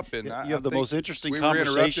came up, and you have the most interesting we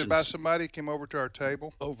conversations. were interrupted by somebody came over to our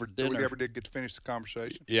table. Over dinner. So we never did get to finish the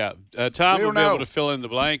conversation. Yeah. Tom will be able to fill in the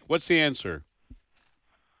blank. What's the answer?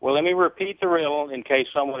 Well, let me repeat the riddle in case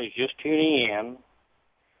someone is just tuning in.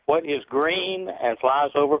 What is green and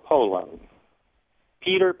flies over Poland?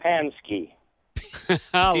 Peter Pansky.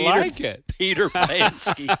 I like it. Peter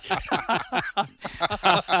Pansky.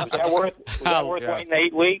 Was that worth waiting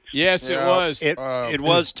 8 weeks? Yes, it was. It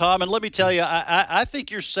was, Tom. And let me tell you, I think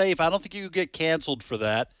you're safe. I don't think you get canceled for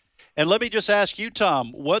that. And let me just ask you,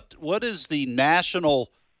 Tom, what is the national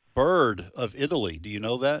bird of Italy? Do you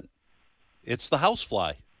know that? It's the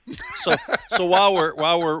housefly. So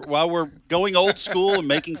while we're going old school and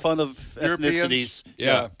making fun of ethnicities,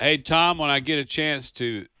 yeah. Hey, Tom, when I get a chance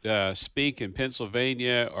to speak in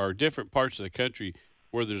Pennsylvania or different parts of the country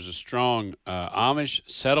where there's a strong Amish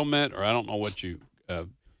settlement, or I don't know what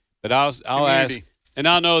but I'll ask, and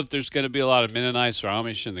I'll know if there's going to be a lot of Mennonites or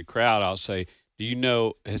Amish in the crowd. I'll say, do you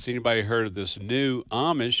know? Has anybody heard of this new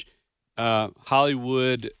Amish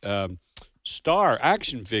Hollywood star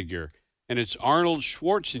action figure? And it's Arnold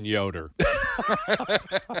Schwarzenegger.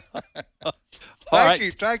 Thank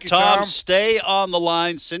you, Tom. Stay on the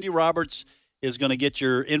line. Cindy Roberts is going to get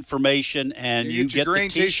your information, and you get the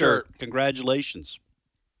T-shirt. Congratulations.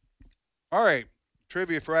 All right.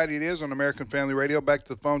 Trivia Friday it is on American Family Radio. Back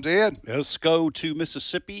to the phones, Ed. Let's go to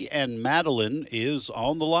Mississippi, and Madeline is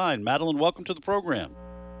on the line. Madeline, welcome to the program.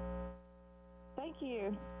 Thank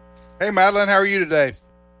you. Hey, Madeline, how are you today?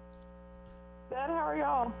 Good. How are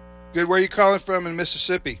y'all? Good. Where are you calling from in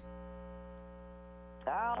Mississippi?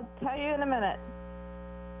 I'll tell you in a minute.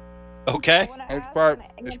 Okay.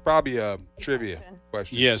 It's probably a trivia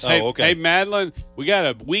question. Yes. Hey, Madeline, we got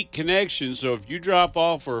a weak connection, so if you drop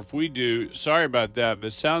off or if we do, sorry about that, but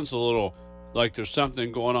it sounds a little like there's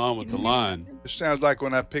something going on with the line. It sounds like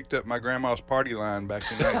when I picked up my grandma's party line back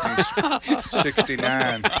in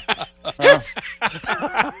 1969.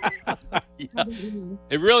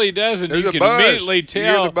 It really doesn't. There's You a can buzz. immediately You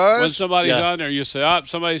hear tell the buzz? when somebody's Yeah. on there. You say, "Oh,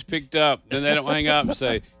 somebody's picked up." Then they don't hang up and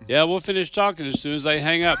say, "Yeah, we'll finish talking as soon as they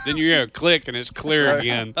hang up." Then you hear a click and it's clear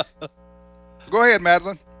again. Go ahead,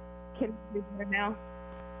 Madeline. Can you hear now?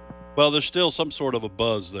 Well, there's still some sort of a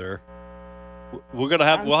buzz there. We're gonna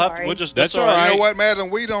have. I'm We'll have. sorry. We'll just. That's all all right. right. You know what, Madeline?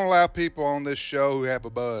 We don't allow people on this show who have a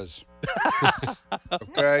buzz.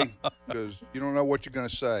 Okay? Because you don't know what you're going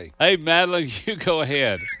to say. Hey, Madeline, you go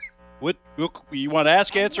ahead. What you want to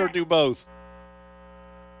ask, answer, or do both?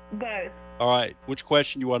 Both. All right. Which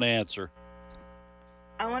question you want to answer?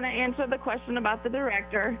 I want to answer the question about the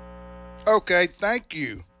director. Okay, thank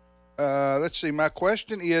you. Let's see. My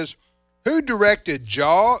question is, who directed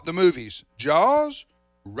the movies Jaws,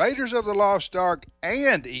 Raiders of the Lost Ark,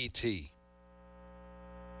 and E.T.?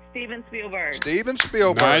 Steven Spielberg. Steven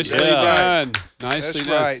Spielberg. Nicely That's done. right. Nicely That's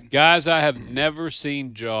done. right. Guys, I have never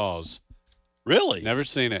seen Jaws. Really? Never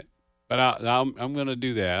seen it. But I'm going to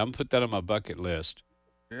do that. I'm going to put that on my bucket list.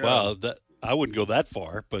 Yeah. Well, I wouldn't go that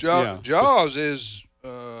far, but Jaws is.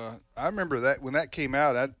 I remember that when that came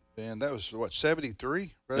out. That was what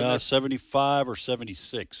 73. 75 or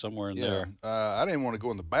 76, somewhere in there. I didn't want to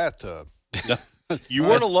go in the bathtub. You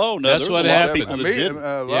weren't alone. No, That's there what was a lot of happened. people that did.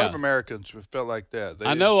 A lot of Americans felt like that.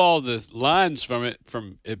 I know all the lines from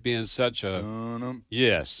it being such a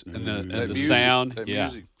yes, and the music, sound. that Yeah.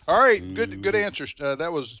 music. All right, good answer.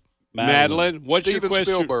 That was Madeline, what's Steven your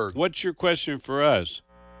question? Spielberg. What's your question for us?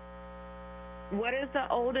 What is the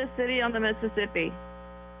oldest city on the Mississippi?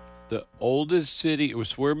 The oldest city. It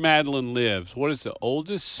was where Madeline lives. What is the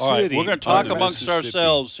oldest city? All right, we're going to talk on the amongst Mississippi?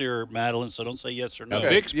 ourselves here, Madeline. So don't say yes or no. Now,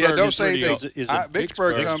 Vicksburg Yeah, don't is say pretty anything. old. Is it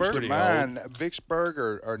Vicksburg comes to pretty mind. Vicksburg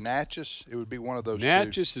or Natchez. It would be one of those two.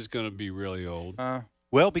 Natchez is going to be really old.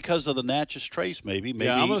 Well, because of the Natchez Trace, maybe.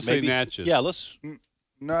 Yeah, I'm going to say Natchez. Yeah, let's.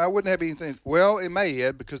 No, I wouldn't have anything. Well, it may,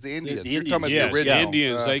 Ed, because the Indians. The You're talking about Indians, the original. the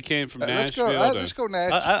Indians, they came from let's Nashville. Let's go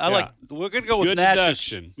Natchez. I like. We're going to go with Good Natchez,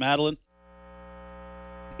 deduction. Madeline.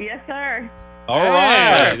 Yes, sir. All Hey,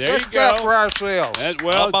 right. there Let's you go. for ourselves. That, How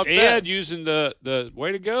well, about Ed that? using the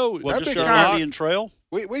way to go. Well, That'd just be our kind of- Indian Trail.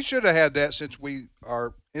 We should have had that since we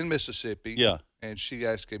are in Mississippi. Yeah. And she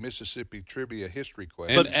asked a Mississippi trivia history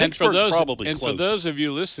question. But And for Vicksburg's those probably and for close. those of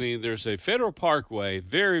you listening, there's a federal parkway,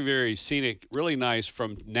 very very scenic, really nice,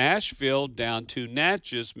 from Nashville down to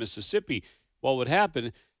Natchez, Mississippi. What would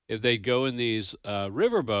happen if they go in these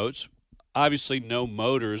river boats? Obviously, no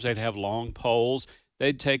motors. They'd have long poles.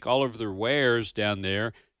 They'd take all of their wares down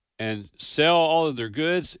there and sell all of their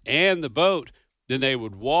goods and the boat. Then they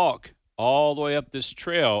would walk all the way up this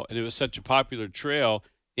trail, and it was such a popular trail.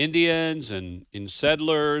 Indians and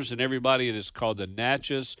settlers and everybody, and it's called the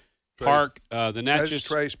Natchez Park, the Natchez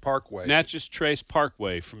Trace Parkway. Natchez Trace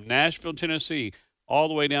Parkway from Nashville, Tennessee, all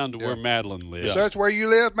the way down to where Madeline lives. So that's where you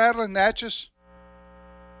live, Madeline, Natchez?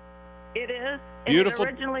 It is. Beautiful. It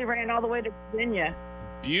originally ran all the way to Virginia.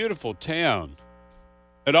 Beautiful town.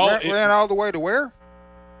 It all Ran all the way to where?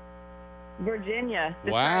 Virginia.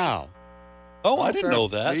 wow. Oh, I didn't know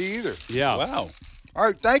that. Me either. Yeah. Wow. All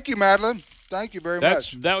right, thank you, Madeline. Thank you very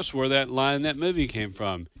much. That was where that line in that movie came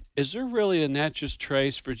from. Is there really a Natchez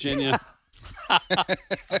Trace, Virginia?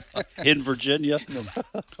 In Virginia.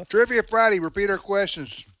 Trivia Friday. Repeat our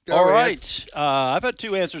questions. Go All ahead. right. I've had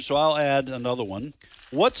two answers, so I'll add another one.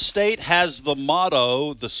 What state has the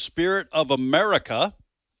motto, the spirit of America?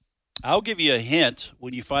 I'll give you a hint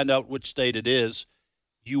when you find out which state it is.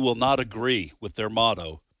 You will not agree with their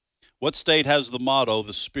motto. What state has the motto,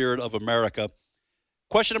 the spirit of America?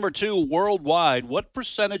 Question number 2, worldwide, what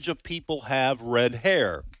percentage of people have red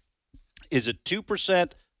hair? Is it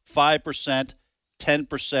 2%, 5%,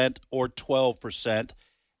 10%, or 12%?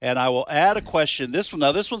 And I will add a question. This one's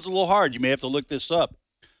a little hard. You may have to look this up.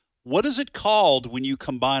 What is it called when you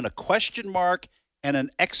combine a question mark and an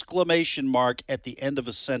exclamation mark at the end of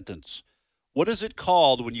a sentence? What is it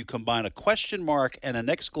called when you combine a question mark and an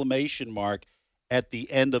exclamation mark at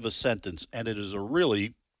the end of a sentence? And it is a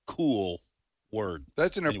really cool word.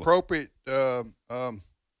 That's an appropriate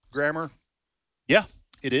grammar. Yeah,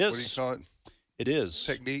 it is. What do you call it? It is.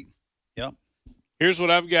 Technique. Yeah. Here's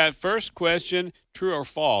what I've got. First question, true or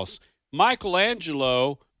false?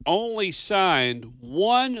 Michelangelo only signed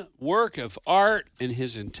one work of art in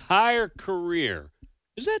his entire career.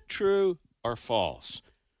 Is that true or false?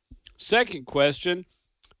 Second question,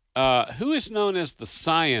 who is known as the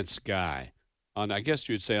science guy? I guess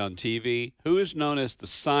you would say on TV. Who is known as the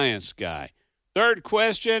science guy? Third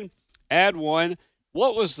question, add one.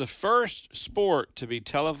 What was the first sport to be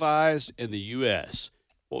televised in the U.S.?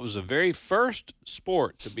 What was the very first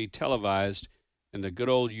sport to be televised in the good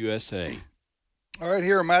old USA? All right,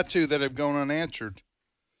 here are my two that have gone unanswered.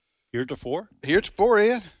 Heretofore, Ed.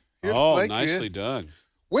 Here's nicely done.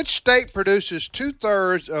 Which state produces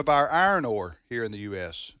 2/3 of our iron ore here in the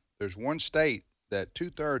U.S.? There's one state that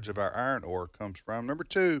 2/3 of our iron ore comes from. Number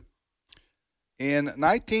 2, in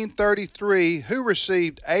 1933, who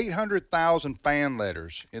received 800,000 fan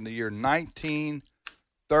letters in the year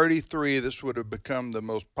 1933? This would have become the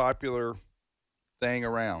most popular thing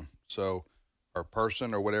around, or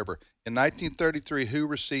person or whatever. In 1933, who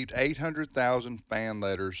received 800,000 fan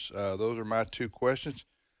letters? Those are my 2 questions.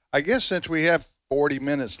 I guess since we have 40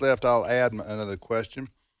 minutes left, I'll add another question.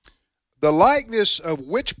 The likeness of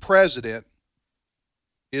which president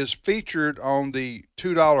is featured on the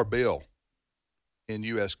 $2 bill in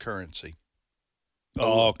U.S. currency?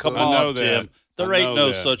 Oh, come on, Tim. There ain't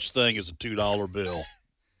no such thing as a $2 bill.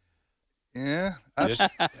 Yeah.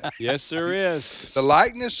 Yes, there is. The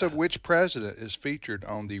likeness of which president is featured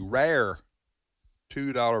on the rare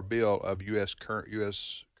 $2 bill of U.S.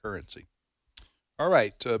 currency? All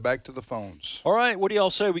right, back to the phones. All right, what do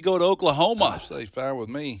y'all say? We go to Oklahoma. I say fine with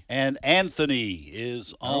me. And Anthony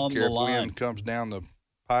is on the line. I don't care if wind comes down the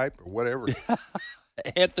pipe or whatever.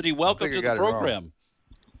 Anthony, welcome to the program.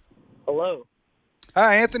 Hello.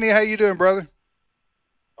 Hi, Anthony. How you doing, brother?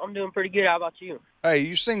 I'm doing pretty good. How about you? Hey,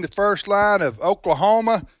 you sing the first line of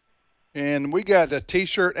Oklahoma, and we got a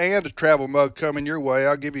T-shirt and a travel mug coming your way.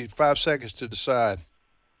 I'll give you 5 seconds to decide.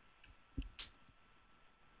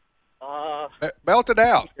 Belt it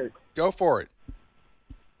out. Go for it.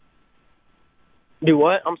 Do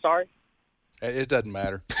what? I'm sorry? It doesn't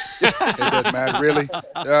matter. It doesn't matter, really.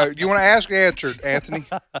 You want to ask or answer, Anthony?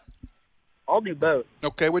 I'll do both.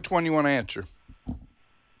 Okay, which one you want to answer?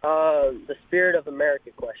 The Spirit of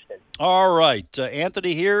America question. All right.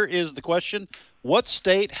 Anthony, here is the question. What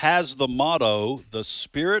state has the motto, the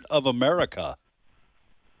Spirit of America?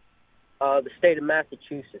 The state of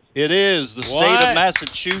Massachusetts. It is the state of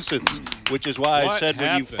Massachusetts, which is why I said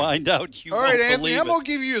when you find out, you All won't right, Anthony, believe I'm it. going to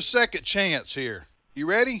give you a second chance here. You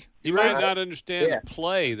ready? You might not understand the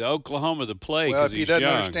play, the Oklahoma, the play, Well, because if he he's doesn't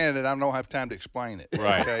young. understand it, I don't have time to explain it.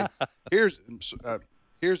 Right. Okay.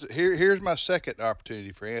 Here's my second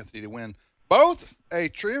opportunity for Anthony to win both a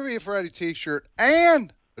Trivia Friday T-shirt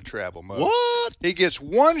and a travel mug. What? He gets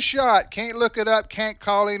one shot. Can't look it up. Can't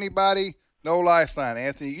call anybody. No lifeline.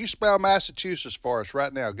 Anthony, you spell Massachusetts for us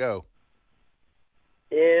right now. Go.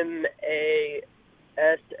 Massachusetts.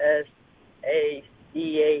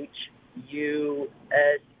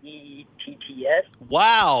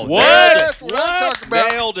 Wow. What? That's what I'm talking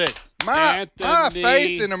about. Nailed it. My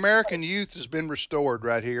faith in American youth has been restored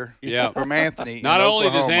right here. Yeah. From Anthony. Not in only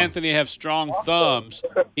does Oklahoma. Anthony have strong thumbs,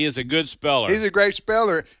 he is a good speller. He's a great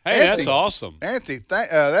speller. Hey, Anthony, that's awesome. Anthony,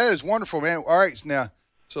 that is wonderful, man. All right, now,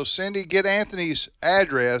 so Cindy, get Anthony's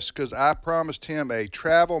address because I promised him a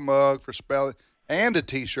travel mug for spelling and a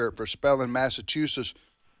T-shirt for spelling Massachusetts,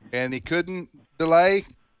 and he couldn't delay.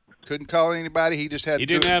 Couldn't call anybody. He just had. He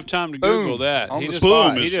to didn't do it. have time to Boom, Google that. on He the just,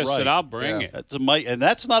 spot. he just said, "I'll bring it." And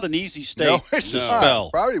that's not an easy state No, it's to not.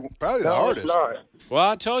 spell. Probably the hardest. Well,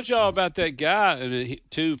 I told y'all about that guy, and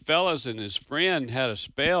two fellas and his friend had a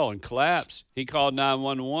spell and collapsed. He called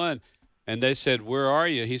 911, and they said, "Where are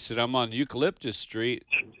you?" He said, "I'm on Eucalyptus Street."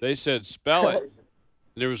 They said, "Spell it."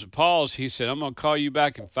 There was a pause. He said, "I'm going to call you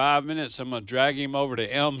back in 5 minutes. I'm going to drag him over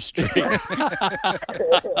to Elm Street."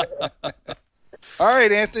 All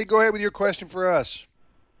right, Anthony, go ahead with your question for us.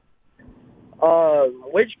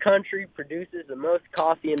 Which country produces the most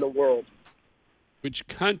coffee in the world? Which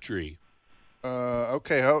country?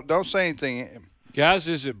 Okay, don't say anything. Guys,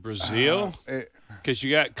 is it Brazil? Because you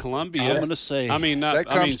got Colombia. I'm going to say. I mean, that I mean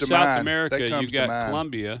comes to South mind. America. That comes You to got mind.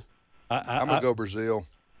 Colombia. I'm going to go Brazil.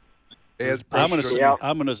 I'm going to say.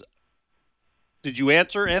 I'm going to. Did you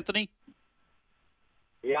answer, Anthony?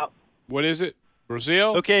 Yeah. What is it?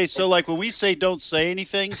 Brazil? Okay, so like when we say don't say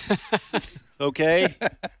anything, okay?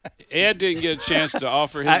 Ed didn't get a chance to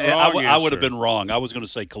offer his wrong I would have answer. been wrong. I was going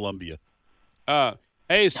to say Colombia.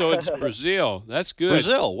 Hey, so it's Brazil. That's good.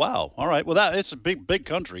 Brazil, wow. All right. Well, it's a big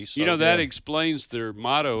country. So, You know, that explains their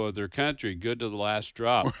motto of their country, good to the last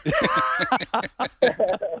drop.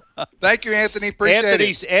 Thank you, Anthony. Appreciate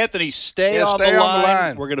it. Anthony, stay on the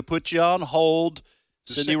line. We're going to put you on hold.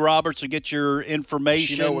 Cindy Roberts will get your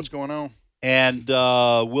information. You know what's going on. And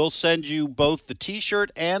we'll send you both the T-shirt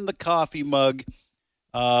and the coffee mug.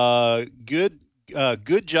 Good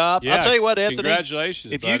job. Yeah, I'll tell you what, Anthony.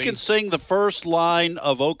 Congratulations, If buddy. you can sing the first line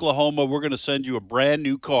of Oklahoma, we're going to send you a brand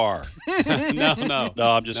new car. No,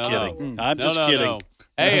 I'm just kidding. I'm just kidding. No.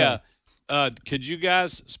 Hey, could you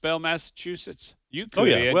guys spell Massachusetts? You could. Oh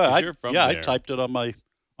yeah, Ed, well, 'cause you're from I there. typed it on my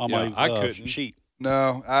I couldn't. sheet.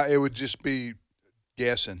 No, it would just be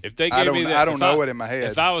guessing. If they gave me that, I don't know it in my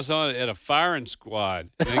head. If I was at a firing squad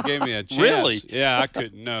and they gave me a chance, Really? Yeah, I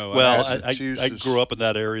couldn't know. Well, I grew up in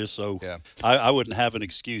that area, so yeah. I wouldn't have an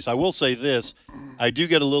excuse. I will say this. I do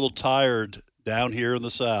get a little tired down here in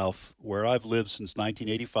the South, where I've lived since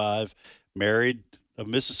 1985, married a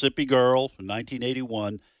Mississippi girl in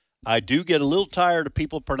 1981. I do get a little tired of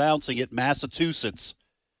people pronouncing it Massachusetts.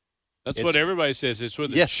 That's what everybody says. It's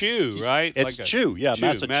with a chew, right? It's like chew, yeah,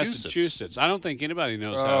 chew, Massachusetts. I don't think anybody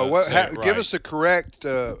knows how to say it right. Give us the correct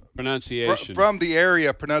pronunciation. From the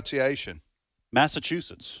area pronunciation.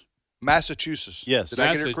 Massachusetts. Massachusetts. Yes. Did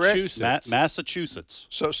I get it correct? Massachusetts.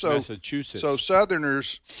 So Massachusetts. So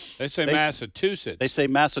Southerners. They say Massachusetts. They say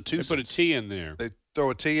Massachusetts. They put a T in there. They throw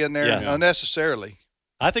a T in there unnecessarily.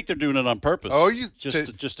 I think they're doing it on purpose. Oh, to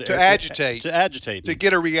agitate. To agitate. To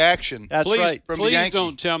get a reaction. That's right. From the Please Yankee.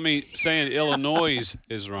 don't tell me saying Illinois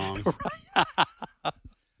is wrong.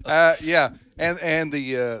 Yeah, and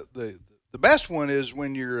the best one is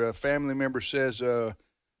when your family member says,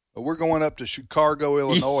 "We're going up to Chicago,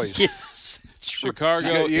 Illinois." Yes.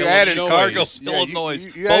 Chicago, you Illinois. added Chicago, yeah,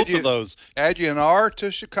 Illinois. You Both of those. Add you an R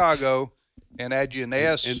to Chicago, and add you an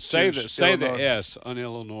S. And say Illinois. the S on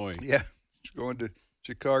Illinois. Yeah, going to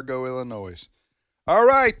Chicago, Illinois. All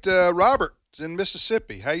right, Robert's in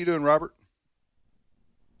Mississippi. How you doing, Robert?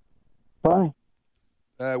 Fine.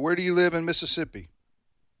 Where do you live in Mississippi?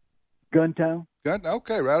 Guntown.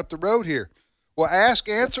 Okay, right up the road here. Well, ask,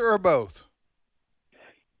 answer, or both?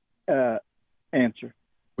 Answer.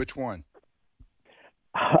 Which one?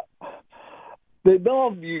 They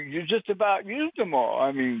both you just about used them all.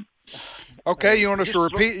 I mean. Okay, you want us to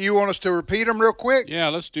repeat? You want us to repeat them real quick? Yeah,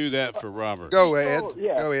 let's do that for Robert. Go ahead.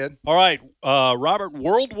 Yeah. Go ahead. All right, Robert.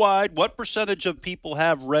 Worldwide, what percentage of people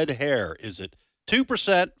have red hair? Is it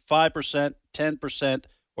 2%, 5%, 10%,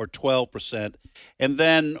 or 12%? And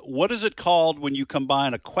then, what is it called when you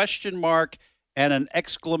combine a question mark and an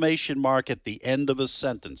exclamation mark at the end of a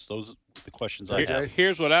sentence? Those are the questions I have.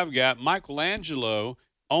 Here's what I've got. Michelangelo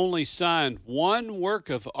only signed one work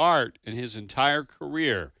of art in his entire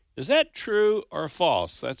career. Is that true or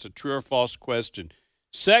false? That's a true or false question.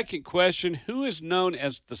 Second question, who is known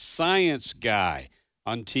as the science guy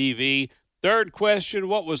on TV? Third question,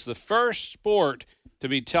 what was the first sport to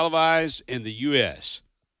be televised in the U.S.?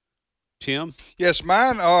 Tim? Yes,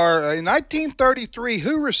 mine are in 1933,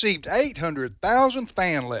 who received 800,000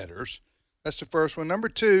 fan letters? That's the first one. Number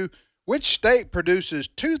two, which state produces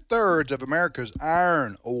 2/3 of America's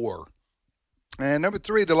iron ore? And number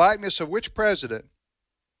three, the likeness of which president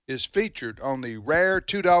is featured on the rare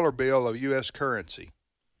 $2 bill of U.S. currency?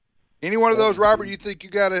 Any one of those, Robert, you think you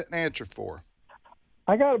got an answer for?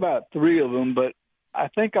 I got about three of them, but I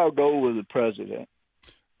think I'll go with the president.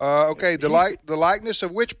 Okay, the likeness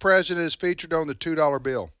of which president is featured on the $2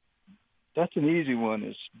 bill? That's an easy one.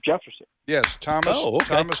 It's Jefferson. Yes,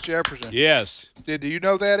 Thomas Jefferson. Yes. Do you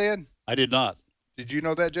know that, Ed? I did not. Did you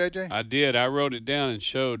know that, JJ? I did. I wrote it down and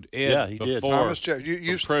showed Ed Yeah, he did. before. Thomas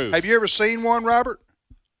Jefferson. Have you ever seen one, Robert?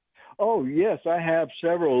 Oh, yes, I have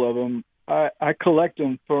several of them. I collect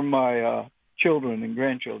them for my children and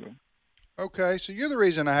grandchildren. Okay, so you're the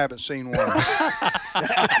reason I haven't seen one.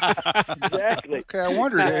 Exactly. Okay, I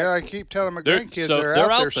wondered. I keep telling my grandkids they're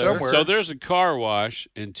out there somewhere. So there's a car wash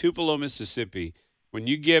in Tupelo, Mississippi. When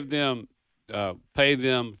you give them, pay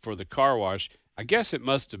them for the car wash, I guess it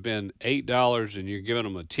must have been $8 and you're giving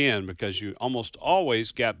them a $10 because you almost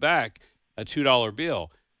always got back a $2 bill.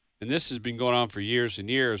 And this has been going on for years and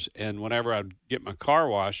years. And whenever I get my car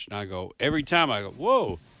washed, and I go, every time I go,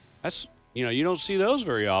 whoa, that's, you don't see those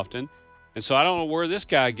very often. And so I don't know where this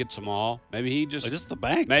guy gets them all. Maybe he just, this is the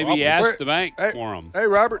bank. Maybe he asked the bank for them. Hey,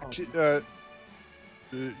 Robert, do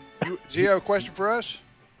you have a question for us?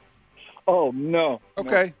 Oh, no.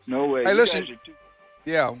 Okay. No way. Hey, You listen. guys are too-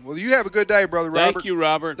 Yeah, well, you have a good day, Brother Robert. Thank you,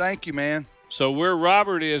 Robert. Thank you, man. So where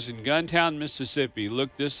Robert is in Guntown, Mississippi,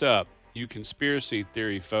 look this up. You conspiracy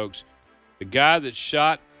theory, folks. The guy that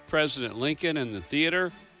shot President Lincoln in the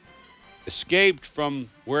theater escaped from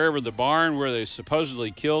wherever the barn where they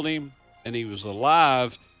supposedly killed him, and he was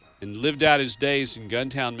alive and lived out his days in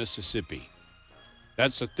Guntown, Mississippi.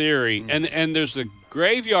 That's a theory. And there's a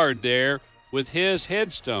graveyard there with his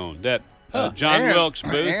headstone that John Wilkes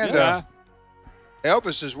Booth. And,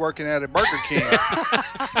 Elvis is working at a Burger King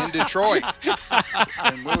in Detroit.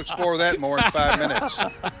 And we'll explore that more in 5 minutes.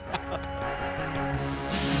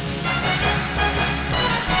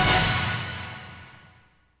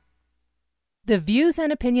 The views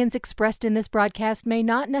and opinions expressed in this broadcast may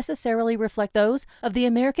not necessarily reflect those of the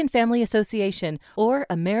American Family Association or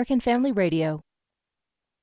American Family Radio.